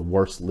makes the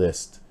worst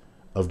list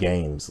of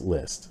games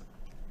list.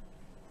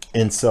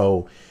 And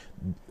so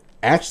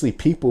actually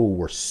people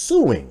were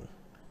suing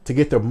to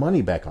get their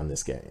money back on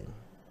this game,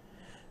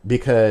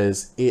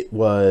 because it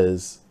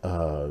was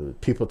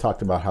people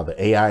talked about how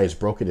the AI is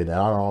broken and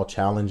not all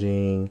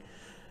challenging,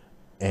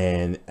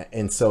 and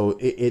so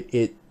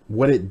it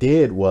what it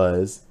did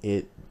was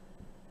it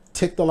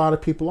ticked a lot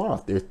of people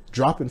off. They're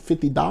dropping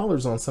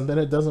 $50 on something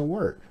that doesn't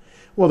work.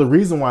 Well, the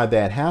reason why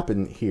that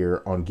happened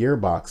here on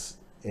Gearbox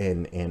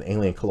and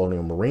Alien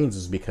Colonial Marines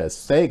is because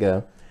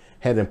Sega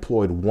had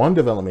employed one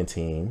development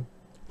team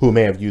who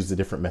may have used a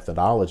different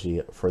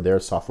methodology for their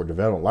software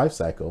development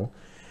lifecycle,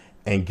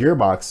 and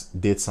Gearbox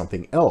did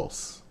something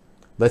else.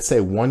 Let's say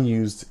one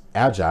used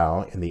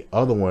Agile and the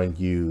other one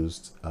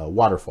used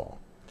Waterfall.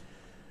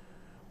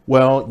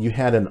 Well, you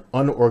had an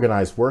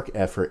unorganized work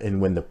effort,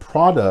 and when the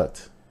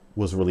product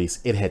was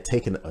released, it had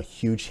taken a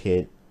huge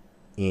hit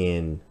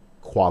in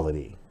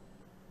quality.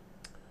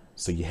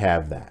 So you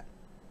have that.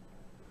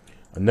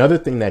 Another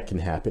thing that can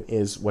happen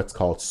is what's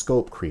called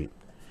scope creep.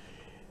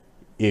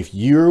 If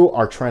you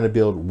are trying to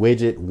build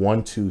widget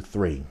 1, 2,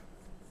 3,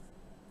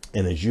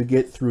 and as you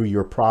get through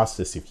your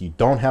process, if you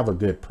don't have a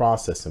good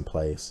process in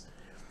place,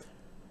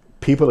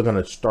 people are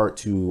going to start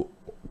to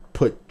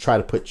try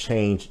to put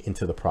change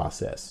into the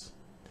process.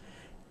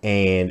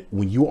 And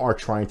when you are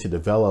trying to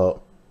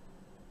develop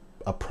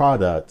a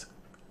product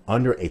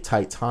under a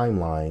tight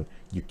timeline,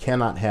 you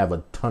cannot have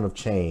a ton of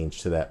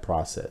change to that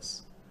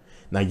process.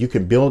 Now you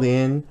can build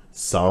in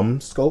some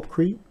scope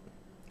creep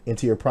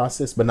into your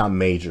process, but not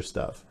major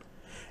stuff.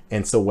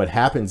 And so what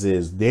happens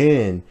is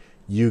then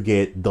you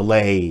get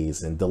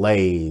delays and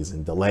delays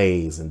and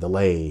delays and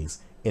delays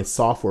in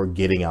software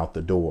getting out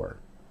the door.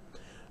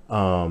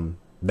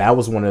 That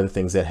was one of the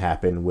things that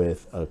happened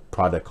with a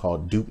product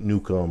called Duke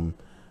Nukem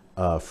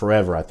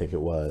Forever, I think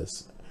it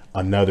was,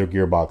 another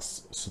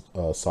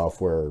Gearbox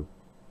software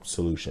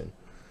solution.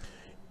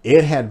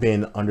 It had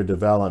been under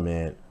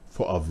development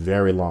for a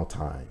very long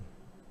time,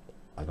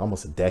 like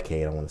almost a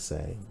decade, I want to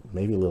say,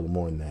 maybe a little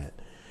more than that.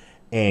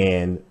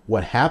 And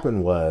what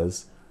happened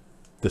was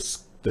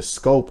the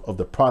scope of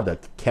the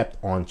product kept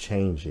on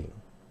changing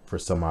for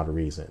some odd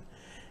reason.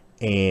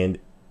 And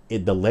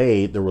it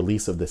delayed the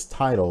release of this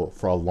title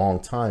for a long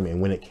time.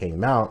 And when it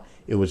came out,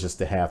 it was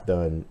just a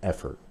half-done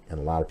effort. And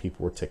a lot of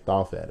people were ticked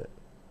off at it.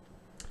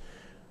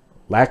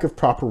 Lack of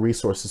proper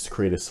resources to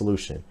create a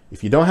solution.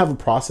 If you don't have a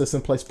process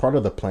in place, part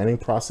of the planning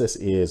process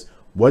is,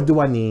 what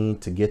do I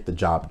need to get the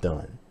job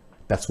done?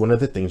 That's one of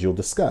the things you'll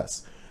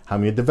discuss. How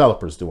many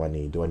developers do I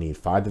need? Do I need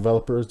 5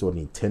 developers? Do I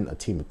need a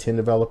team of 10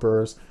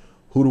 developers?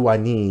 Who do I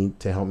need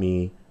to help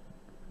me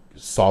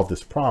solve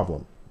this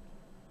problem?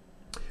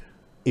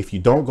 If you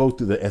don't go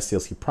through the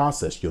SDLC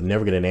process, you'll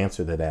never get an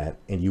answer to that,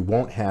 and you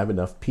won't have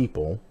enough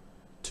people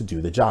to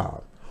do the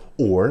job.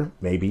 Or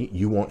maybe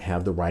you won't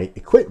have the right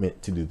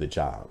equipment to do the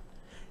job.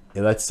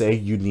 And let's say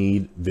you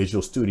need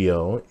Visual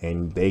Studio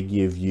and they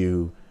give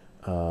you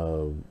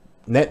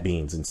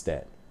NetBeans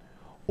instead.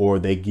 or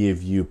they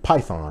give you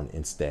Python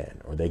instead,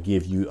 or they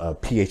give you a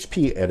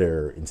PHP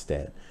editor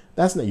instead.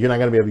 You're not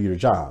going to be able to do your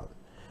job.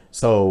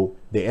 So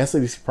the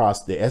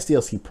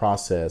SDLC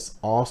process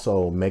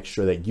also makes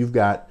sure that you've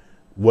got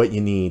what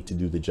you need to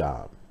do the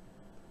job.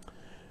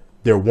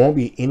 There won't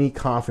be any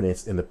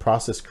confidence in the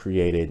process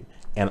created.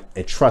 And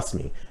trust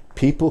me,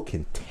 people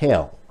can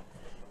tell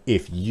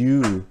if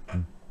you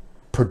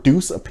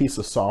produce a piece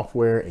of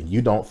software and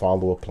you don't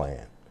follow a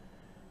plan.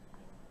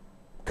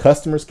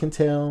 Customers can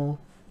tell,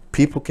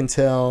 people can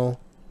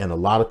tell, and a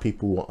lot of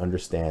people will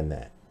understand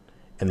that,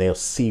 and they'll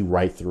see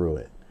right through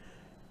it.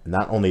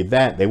 Not only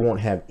that, they won't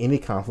have any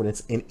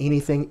confidence in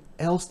anything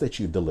else that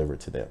you deliver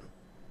to them.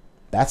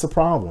 That's a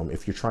problem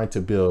if you're trying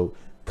to build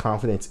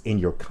confidence in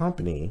your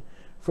company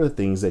for the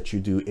things that you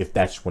do, if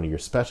that's one of your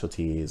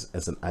specialties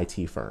as an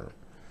IT firm.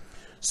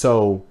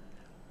 So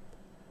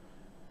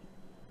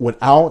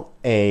without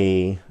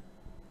a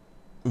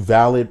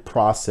valid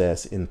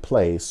process in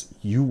place,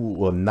 you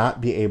will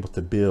not be able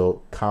to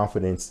build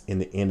confidence in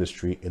the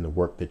industry in the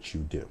work that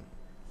you do.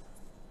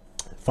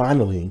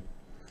 Finally,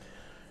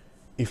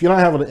 if you don't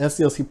have an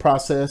SDLC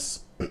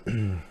process,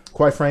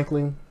 quite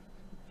frankly,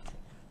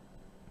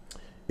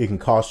 it can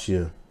cost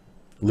you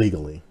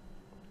legally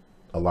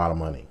a lot of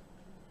money.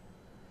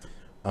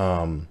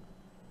 I'm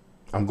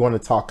going to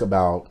talk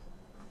about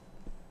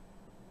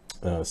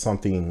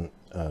something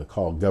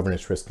called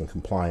governance, risk, and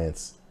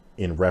compliance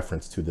in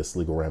reference to this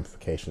legal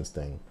ramifications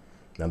thing.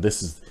 Now,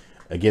 this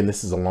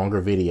is a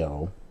longer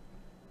video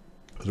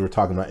because we're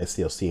talking about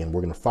SDLC, and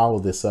we're going to follow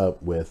this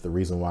up with the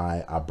reason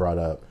why I brought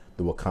up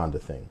the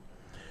Wakanda thing,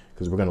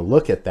 because we're going to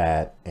look at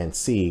that and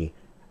see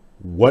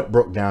what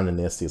broke down in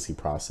the SDLC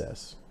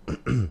process.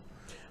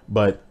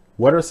 But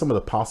what are some of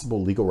the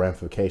possible legal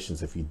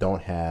ramifications if you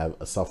don't have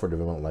a software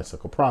development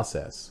lifecycle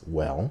process?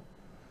 Well,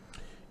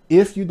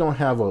 if you don't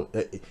have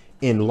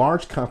in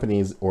large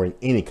companies or in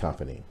any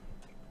company,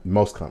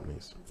 most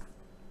companies,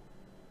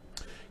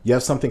 you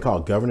have something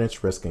called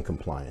governance, risk, and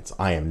compliance.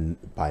 I am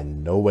by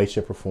no way,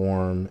 shape, or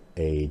form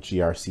a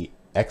GRC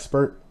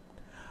expert.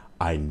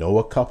 I know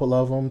a couple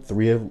of them,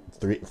 three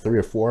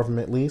or four of them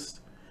at least,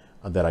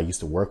 that I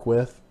used to work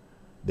with.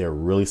 They're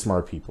really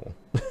smart people.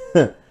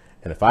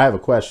 And if I have a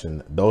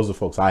question, those are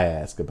folks I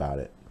ask about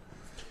it.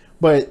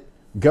 But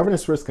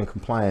governance, risk, and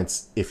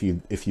compliance, if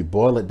you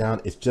boil it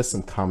down, it's just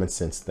some common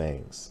sense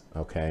things,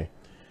 okay?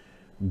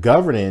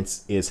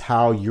 Governance is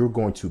how you're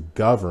going to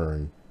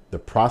govern the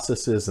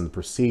processes and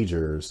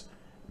procedures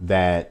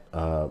that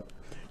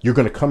you're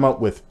going to come up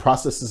with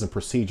processes and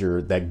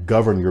procedure that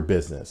govern your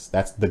business.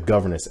 That's the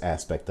governance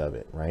aspect of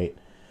it, right?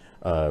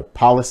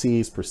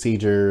 Policies,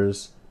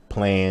 procedures,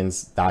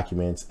 plans,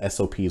 documents,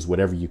 SOPs,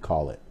 whatever you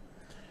call it.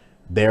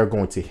 They're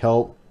going to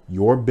help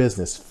your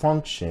business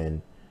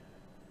function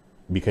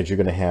because you're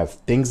going to have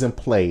things in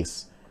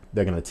place.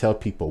 They're going to tell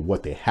people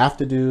what they have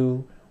to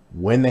do,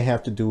 when they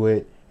have to do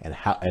it, and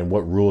how and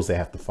what rules they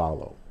have to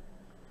follow.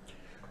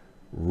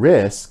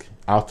 Risk,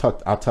 I'll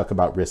talk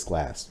about risk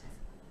last.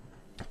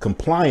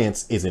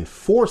 Compliance is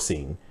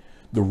enforcing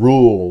the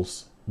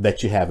rules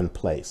that you have in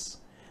place.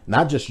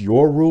 Not just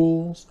your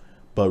rules,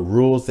 but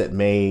rules that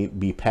may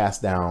be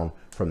passed down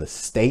from the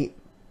state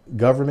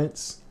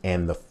governments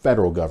and the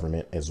federal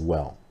government as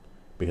well.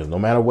 Because no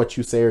matter what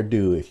you say or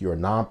do, if you're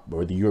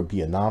whether you're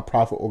be a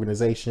nonprofit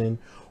organization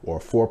or a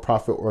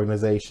for-profit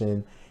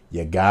organization,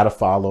 you gotta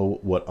follow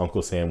what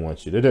Uncle Sam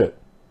wants you to do.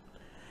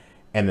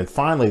 And then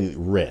finally,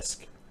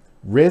 risk.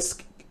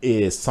 Risk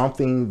is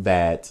something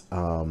that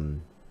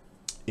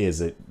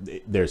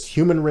there's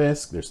human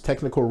risk, there's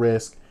technical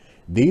risk.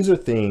 These are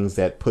things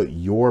that put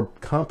your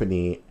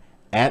company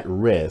at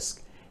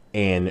risk,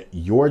 and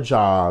your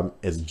job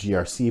as a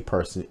GRC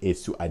person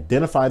is to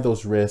identify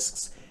those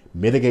risks,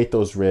 mitigate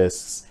those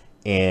risks,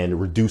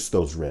 and reduce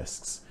those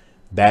risks.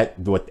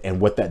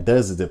 What that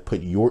does is it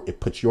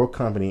puts your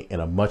company in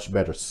a much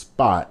better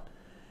spot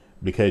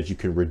because you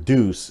can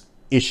reduce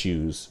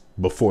issues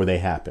before they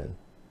happen.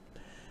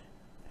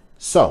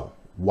 So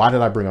why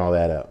did I bring all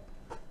that up?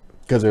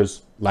 Because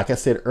there's, like I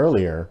said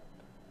earlier,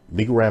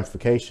 legal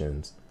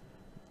ramifications.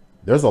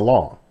 There's a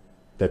law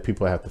that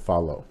people have to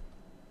follow.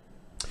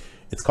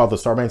 It's called the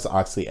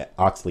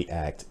Sarbanes-Oxley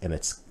Act, and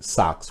it's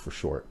SOX for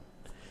short.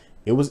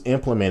 It was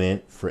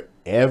implemented for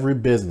every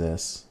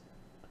business,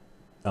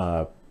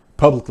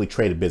 publicly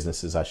traded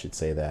businesses, I should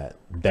say that,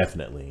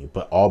 definitely.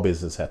 But all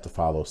businesses have to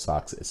follow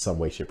SOX in some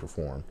way, shape, or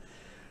form.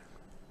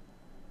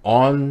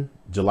 On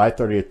July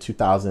 30th,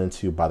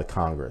 2002 by the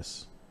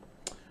Congress,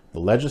 the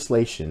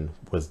legislation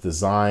was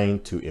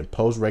designed to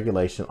impose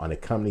regulation on a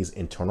company's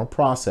internal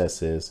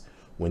processes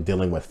when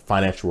dealing with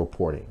financial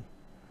reporting.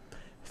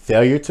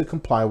 Failure to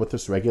comply with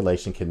this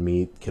regulation can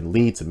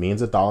lead to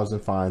millions of dollars in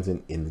fines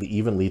and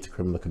even lead to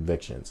criminal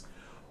convictions.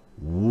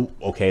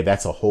 Okay,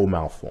 that's a whole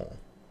mouthful.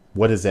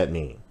 What does that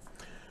mean?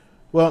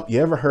 Well,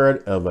 you ever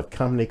heard of a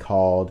company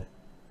called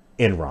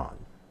Enron?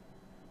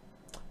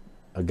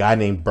 A guy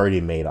named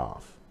Bernie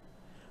Madoff.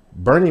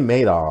 Bernie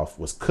Madoff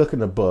was cooking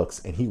the books,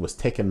 and he was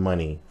taking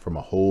money from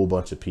a whole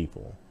bunch of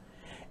people.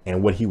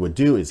 And what he would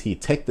do is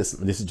he'd take this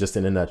is just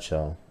in a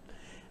nutshell,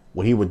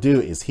 what he would do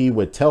is he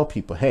would tell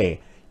people,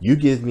 hey, you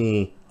give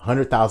me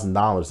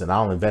 $100,000 and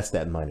I'll invest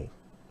that money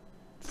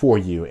for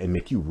you and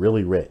make you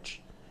really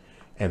rich.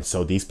 And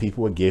so these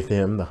people would give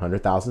him the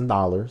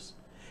 $100,000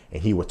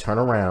 and he would turn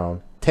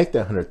around, take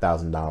that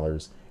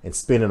 $100,000 and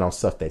spend it on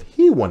stuff that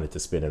he wanted to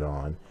spend it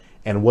on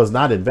and was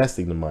not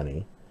investing the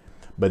money.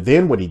 But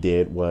then what he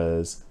did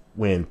was,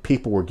 when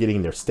people were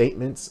getting their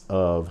statements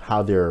of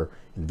how their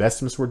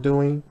investments were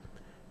doing,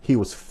 he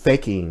was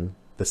faking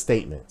the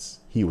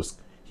statements. He was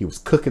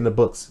cooking the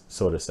books,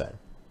 so to say.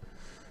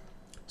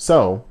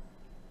 So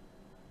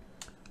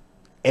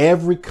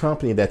every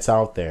company that's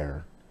out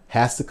there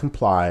has to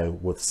comply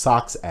with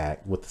SOX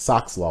Act, with the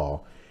SOX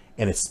law,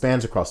 and it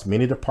spans across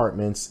many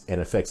departments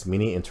and affects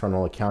many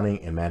internal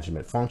accounting and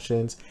management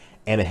functions,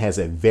 and it has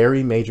a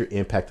very major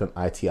impact on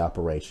IT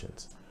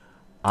operations.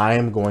 I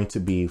am going to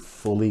be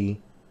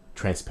fully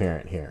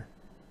transparent here.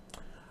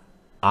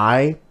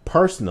 I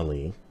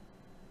personally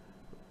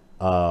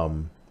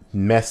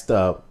messed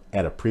up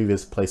at a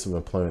previous place of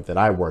employment that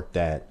I worked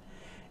at,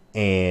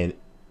 and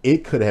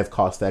it could have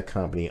cost that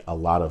company a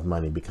lot of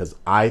money because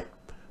I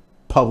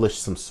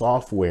published some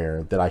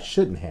software that I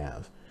shouldn't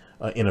have,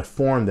 in a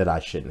form that I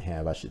shouldn't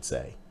have, I should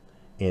say,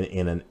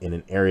 in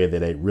an area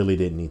that it really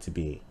didn't need to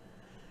be.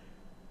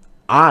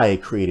 I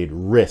created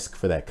risk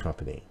for that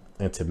company,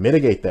 and to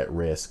mitigate that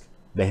risk,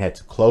 they had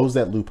to close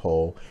that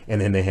loophole,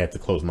 and then they had to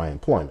close my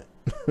employment,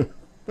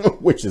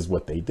 which is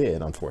what they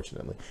did,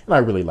 unfortunately. And I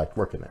really liked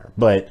working there.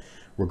 But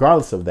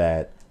regardless of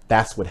that,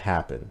 that's what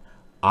happened.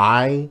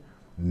 I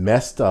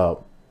messed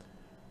up,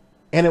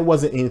 and it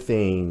wasn't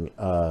anything.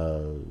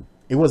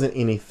 It wasn't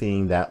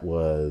anything that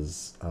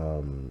was.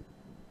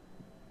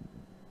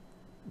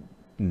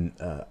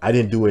 I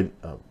didn't do it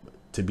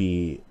to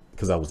be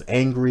because I was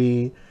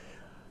angry.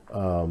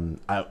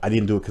 I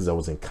didn't do it because I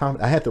was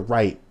incompetent. I had the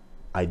right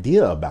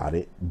idea about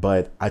it,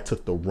 but I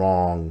took the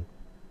wrong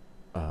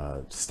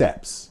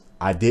steps.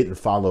 I didn't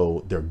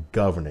follow their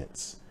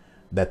governance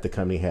that the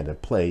company had in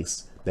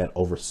place that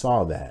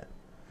oversaw that.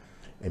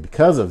 And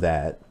because of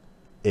that,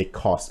 it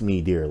cost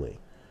me dearly.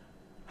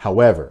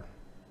 However,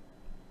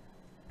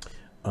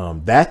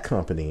 that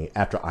company,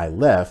 after I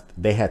left,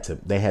 they had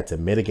to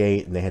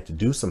mitigate, and they had to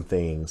do some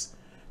things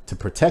to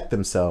protect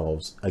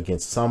themselves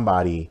against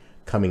somebody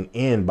coming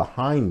in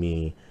behind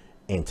me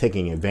and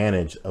taking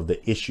advantage of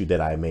the issue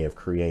that I may have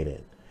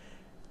created.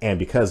 And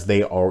because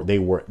they are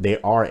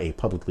a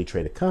publicly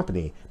traded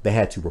company, they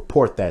had to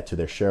report that to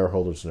their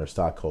shareholders and their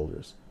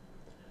stockholders.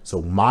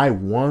 So my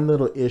one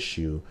little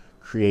issue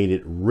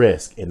created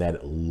risk in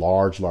that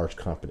large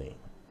company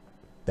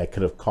that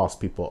could have cost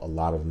people a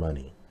lot of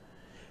money.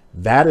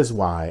 That is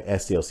why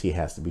SDLC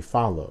has to be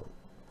followed.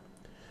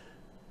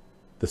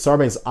 The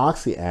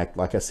Sarbanes-Oxley Act,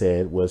 like I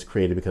said, was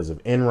created because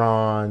of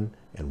Enron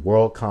and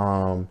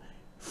WorldCom,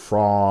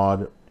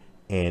 fraud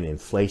and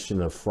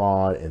inflation of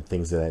fraud and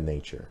things of that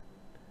nature.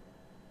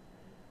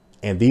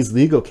 And these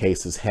legal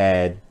cases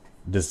had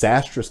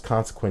disastrous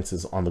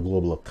consequences on the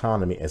global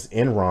economy, as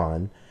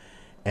Enron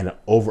and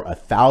over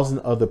 1,000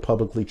 other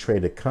publicly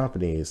traded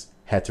companies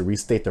had to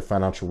restate their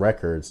financial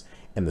records,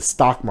 and the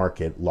stock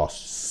market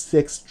lost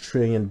 $6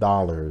 trillion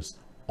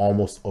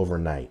almost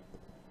overnight.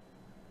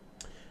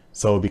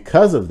 So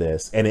because of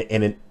this,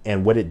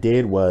 and what it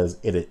did was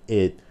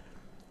it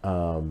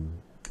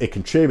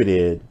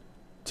contributed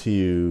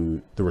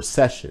to the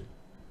recession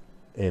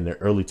in the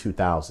early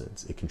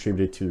 2000s. It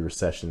contributed to the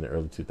recession in the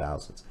early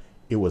 2000s.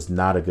 It was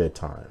not a good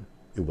time.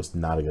 It was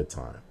not a good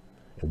time.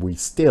 And we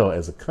still,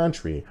 as a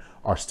country,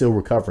 are still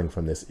recovering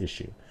from this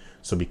issue.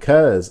 So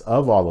because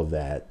of all of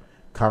that,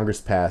 Congress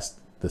passed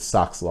the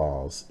SOX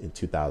laws in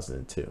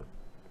 2002.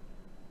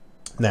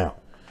 Now,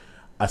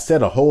 I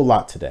said a whole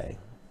lot today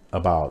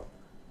about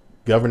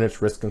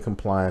governance, risk, and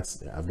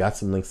compliance. I've got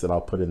some links that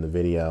I'll put in the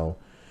video.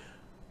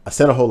 I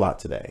said a whole lot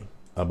today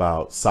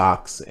about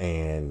SOX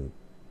and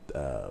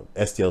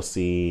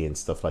SDLC and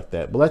stuff like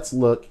that. But let's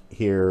look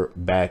here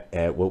back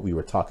at what we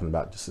were talking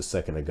about just a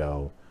second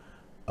ago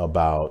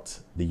about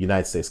the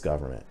United States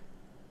government.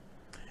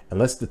 And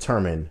let's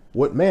determine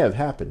what may have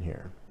happened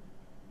here.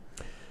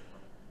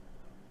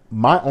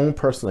 My own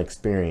personal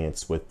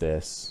experience with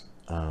this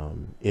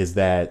is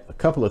that a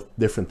couple of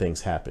different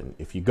things happen.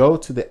 If you go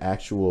to the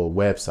actual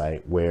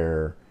website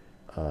where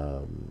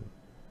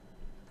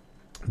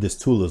this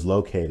tool is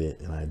located,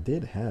 and I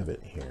did have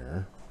it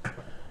here.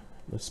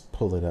 Let's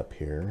pull it up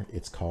here.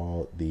 It's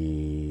called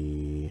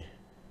the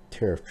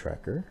Tariff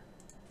Tracker.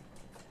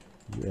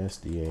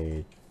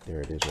 USDA,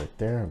 there it is right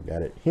there. I've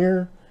got it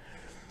here.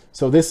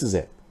 So this is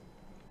it.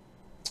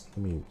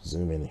 Let me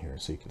zoom in here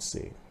so you can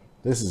see.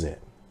 This is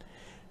it.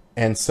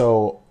 And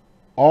so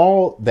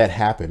all that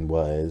happened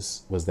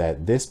was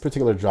that this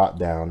particular drop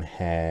down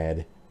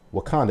had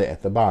Wakanda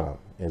at the bottom,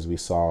 as we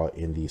saw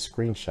in the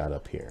screenshot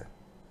up here.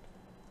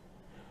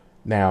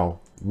 Now,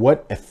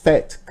 what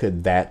effect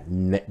could that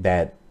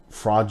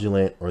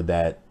fraudulent, or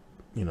that,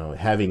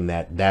 having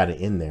that data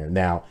in there?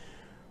 Now,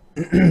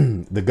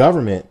 the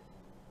government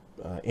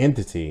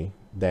entity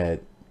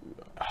that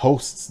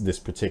hosts this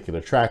particular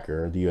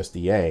tracker, the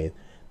USDA,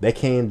 They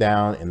came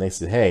down and they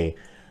said, hey,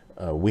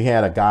 we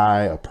had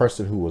a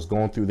person who was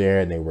going through there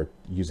and they were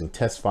using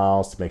test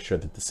files to make sure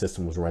that the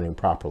system was running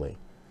properly.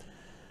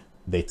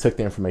 They took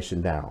the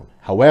information down.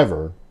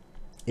 However,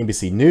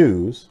 NBC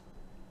News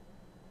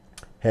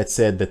had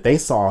said that they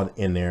saw it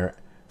in there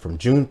from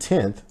June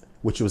 10th,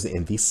 which was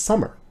in the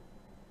summer.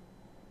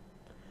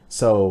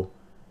 So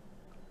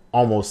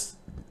almost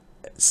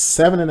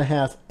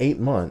 7.5, 8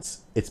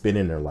 months, it's been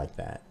in there like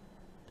that.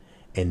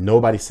 And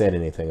nobody said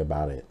anything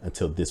about it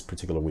until this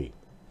particular week.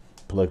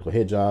 Political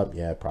hit job?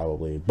 Yeah,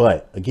 probably.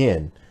 But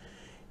again,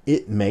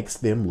 it makes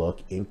them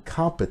look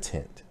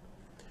incompetent.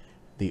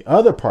 The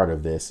other part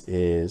of this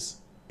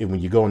is, when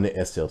you go into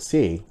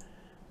SDLC,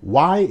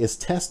 why is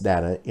test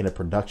data in a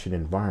production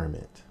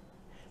environment?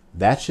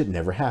 That should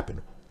never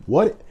happen.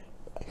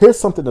 Here's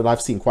something that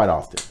I've seen quite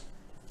often.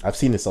 I've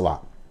seen this a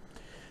lot.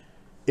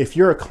 If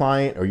you're a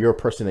client or you're a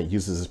person that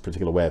uses this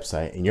particular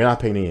website and you're not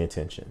paying any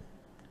attention,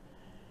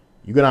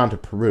 you go down to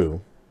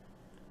Peru,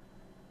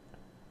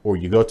 or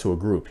you go to a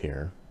group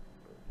here,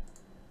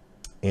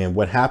 and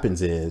what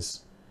happens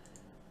is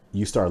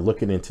you start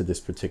looking into this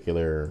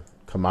particular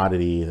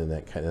commodities and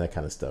that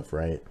kind of stuff,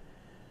 right?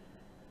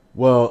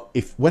 Well,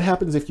 what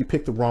happens if you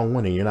pick the wrong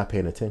one and you're not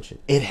paying attention?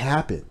 It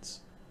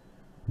happens.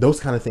 Those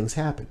kind of things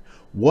happen.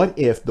 What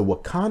if the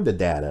Wakanda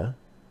data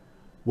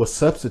was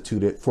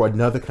substituted for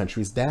another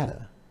country's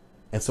data,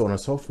 and so on and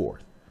so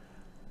forth?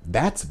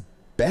 That's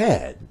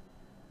bad.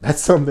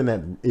 That's something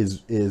that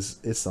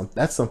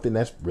that's something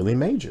that's really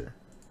major.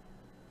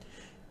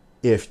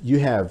 If you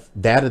have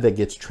data that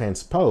gets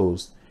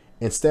transposed,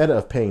 instead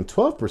of paying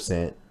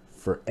 12%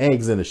 for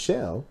eggs in a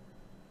shell,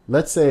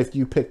 let's say if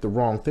you pick the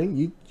wrong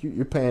thing,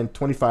 you're paying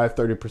 25,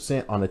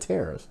 30% on a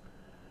tariff.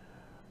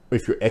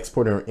 If you're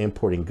exporting or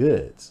importing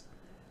goods,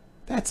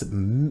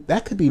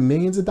 that could be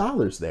millions of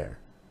dollars there.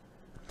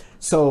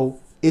 So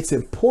it's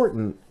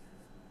important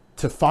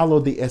to follow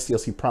the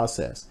SDLC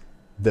process.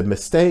 The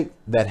mistake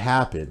that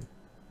happened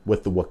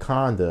with the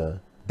Wakanda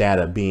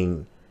data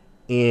being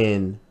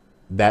in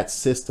that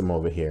system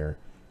over here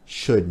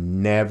should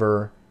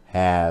never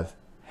have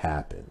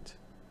happened.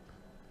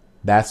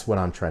 That's what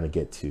I'm trying to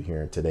get to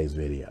here in today's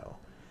video.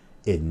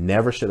 It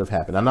never should have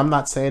happened. And I'm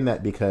not saying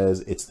that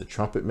because it's the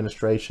Trump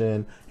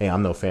administration. Hey,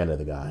 I'm no fan of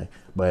the guy.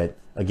 But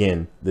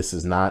again, this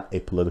is not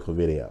a political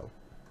video.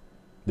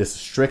 This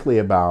is strictly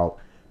about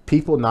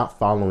people not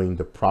following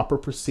the proper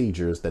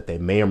procedures that they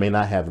may or may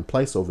not have in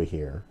place over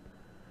here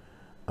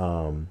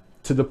to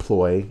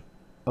deploy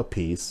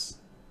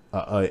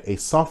a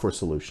software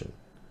solution.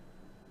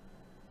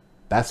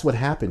 That's what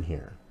happened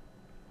here.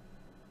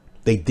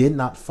 They did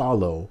not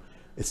follow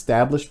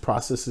established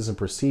processes and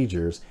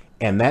procedures,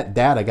 and that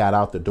data got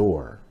out the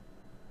door.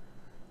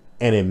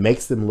 And it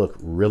makes them look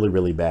really,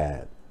 really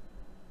bad.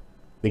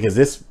 Because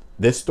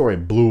this story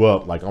blew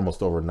up like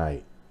almost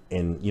overnight.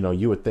 And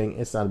you would think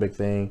it's not a big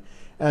thing.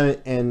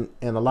 And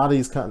a lot of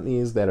these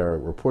companies that are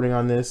reporting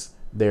on this,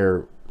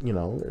 they're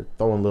throwing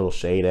a little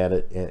shade at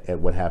it, at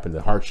what happened.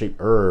 The heart-shaped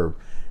herb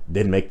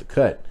didn't make the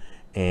cut.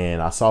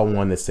 And I saw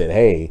one that said,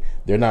 hey,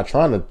 they're not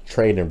trying to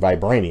trade in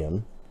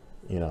vibranium.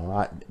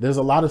 There's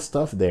a lot of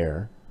stuff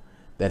there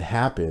that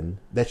happened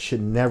that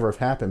should never have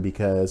happened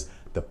because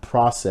the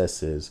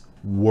processes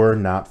were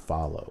not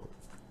followed.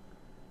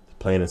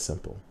 Plain and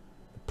simple.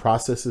 The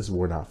processes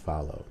were not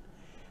followed.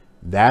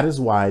 That is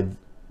why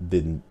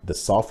the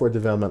software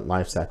development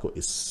lifecycle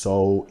is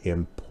so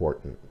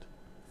important.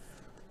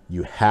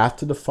 You have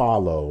to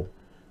follow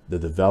the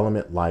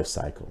development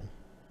lifecycle.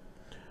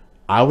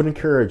 I would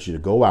encourage you to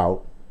go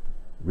out,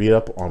 read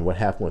up on what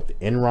happened with the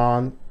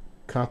Enron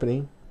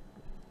company.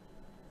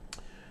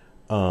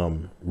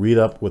 Read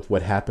up with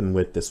what happened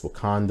with this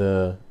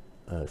Wakanda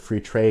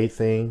free trade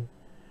thing.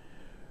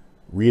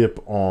 Read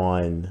up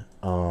on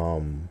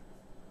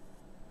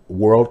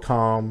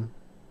WorldCom,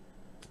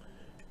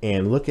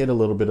 and look at a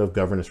little bit of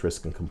governance,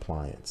 risk, and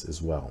compliance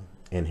as well.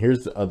 And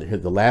here's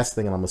the last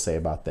thing I'm going to say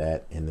about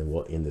that, and then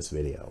we'll end this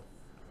video.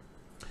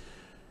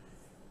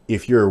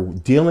 If you're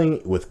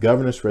dealing with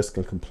governance, risk,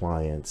 and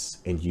compliance,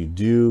 and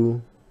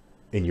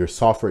you're a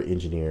software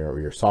engineer or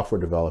you're a software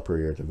developer, or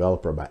you're a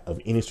developer of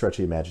any stretch of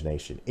the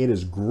imagination, it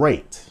is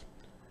great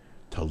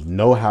to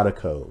know how to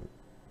code.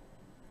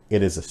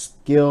 It is a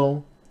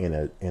skill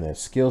and a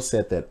skill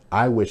set that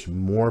I wish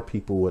more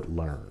people would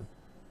learn.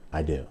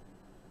 I do.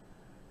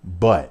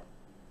 But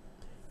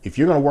if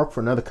you're going to work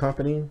for another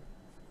company,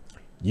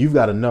 you've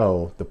got to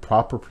know the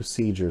proper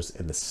procedures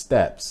and the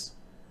steps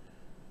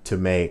to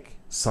make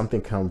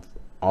something come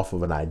off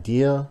of an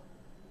idea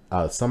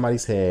out of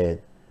somebody's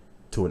head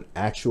to an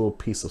actual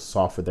piece of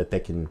software that they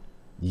can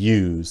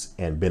use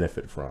and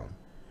benefit from.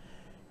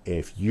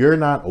 If you're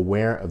not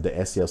aware of the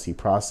SDLC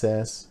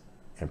process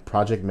and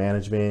project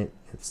management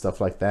and stuff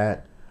like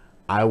that,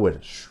 I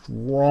would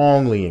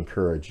strongly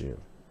encourage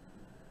you.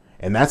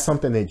 And that's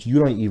something that you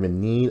don't even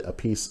need a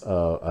piece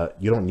of,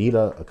 you don't need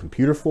a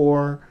computer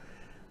for.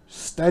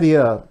 Study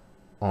up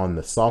on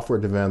the software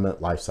development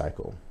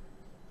lifecycle.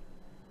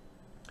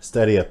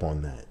 Study up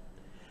on that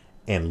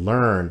and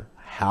learn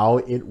how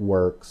it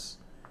works,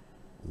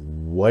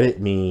 what it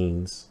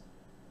means,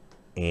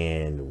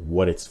 and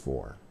what it's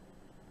for.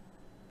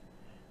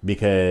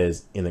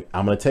 Because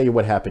I'm going to tell you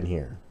what happened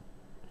here.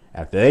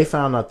 After they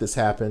found out this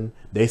happened,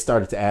 they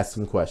started to ask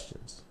some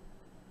questions.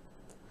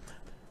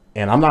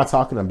 And I'm not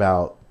talking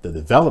about the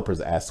developers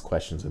ask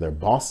questions or their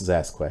bosses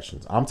ask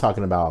questions. I'm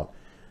talking about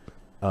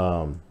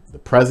the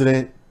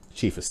president,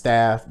 chief of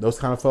staff, those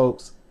kind of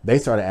folks. They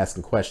started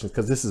asking questions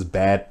because this is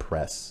bad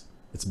press.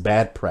 It's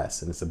bad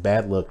press, and it's a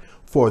bad look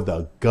for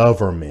the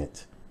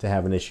government to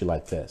have an issue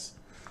like this.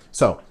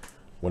 So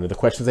one of the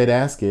questions they'd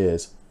ask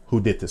is,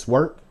 who did this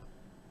work?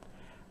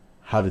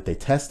 How did they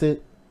test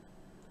it?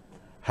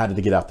 How did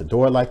it get out the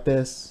door like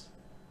this?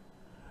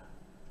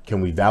 Can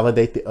we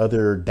validate the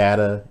other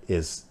data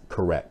is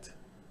correct?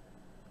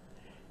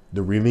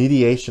 The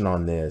remediation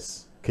on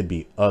this could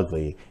be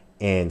ugly,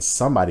 and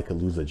somebody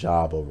could lose a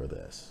job over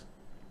this.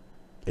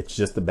 It's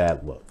just a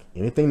bad look.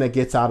 Anything that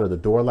gets out of the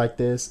door like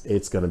this,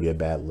 it's going to be a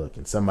bad look,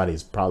 and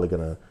somebody's probably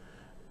going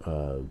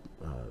to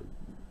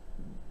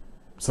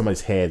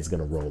somebody's head's going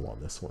to roll on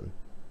this one.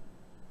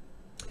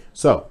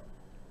 So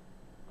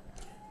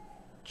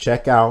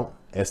check out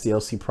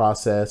SDLC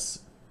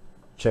process.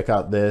 Check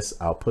out this.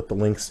 I'll put the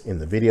links in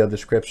the video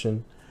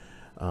description.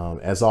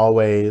 As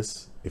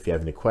always, if you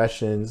have any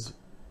questions,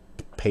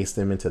 paste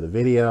them into the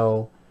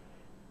video.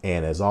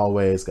 And as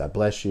always, God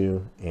bless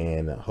you,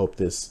 and I hope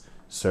this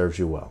serves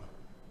you well.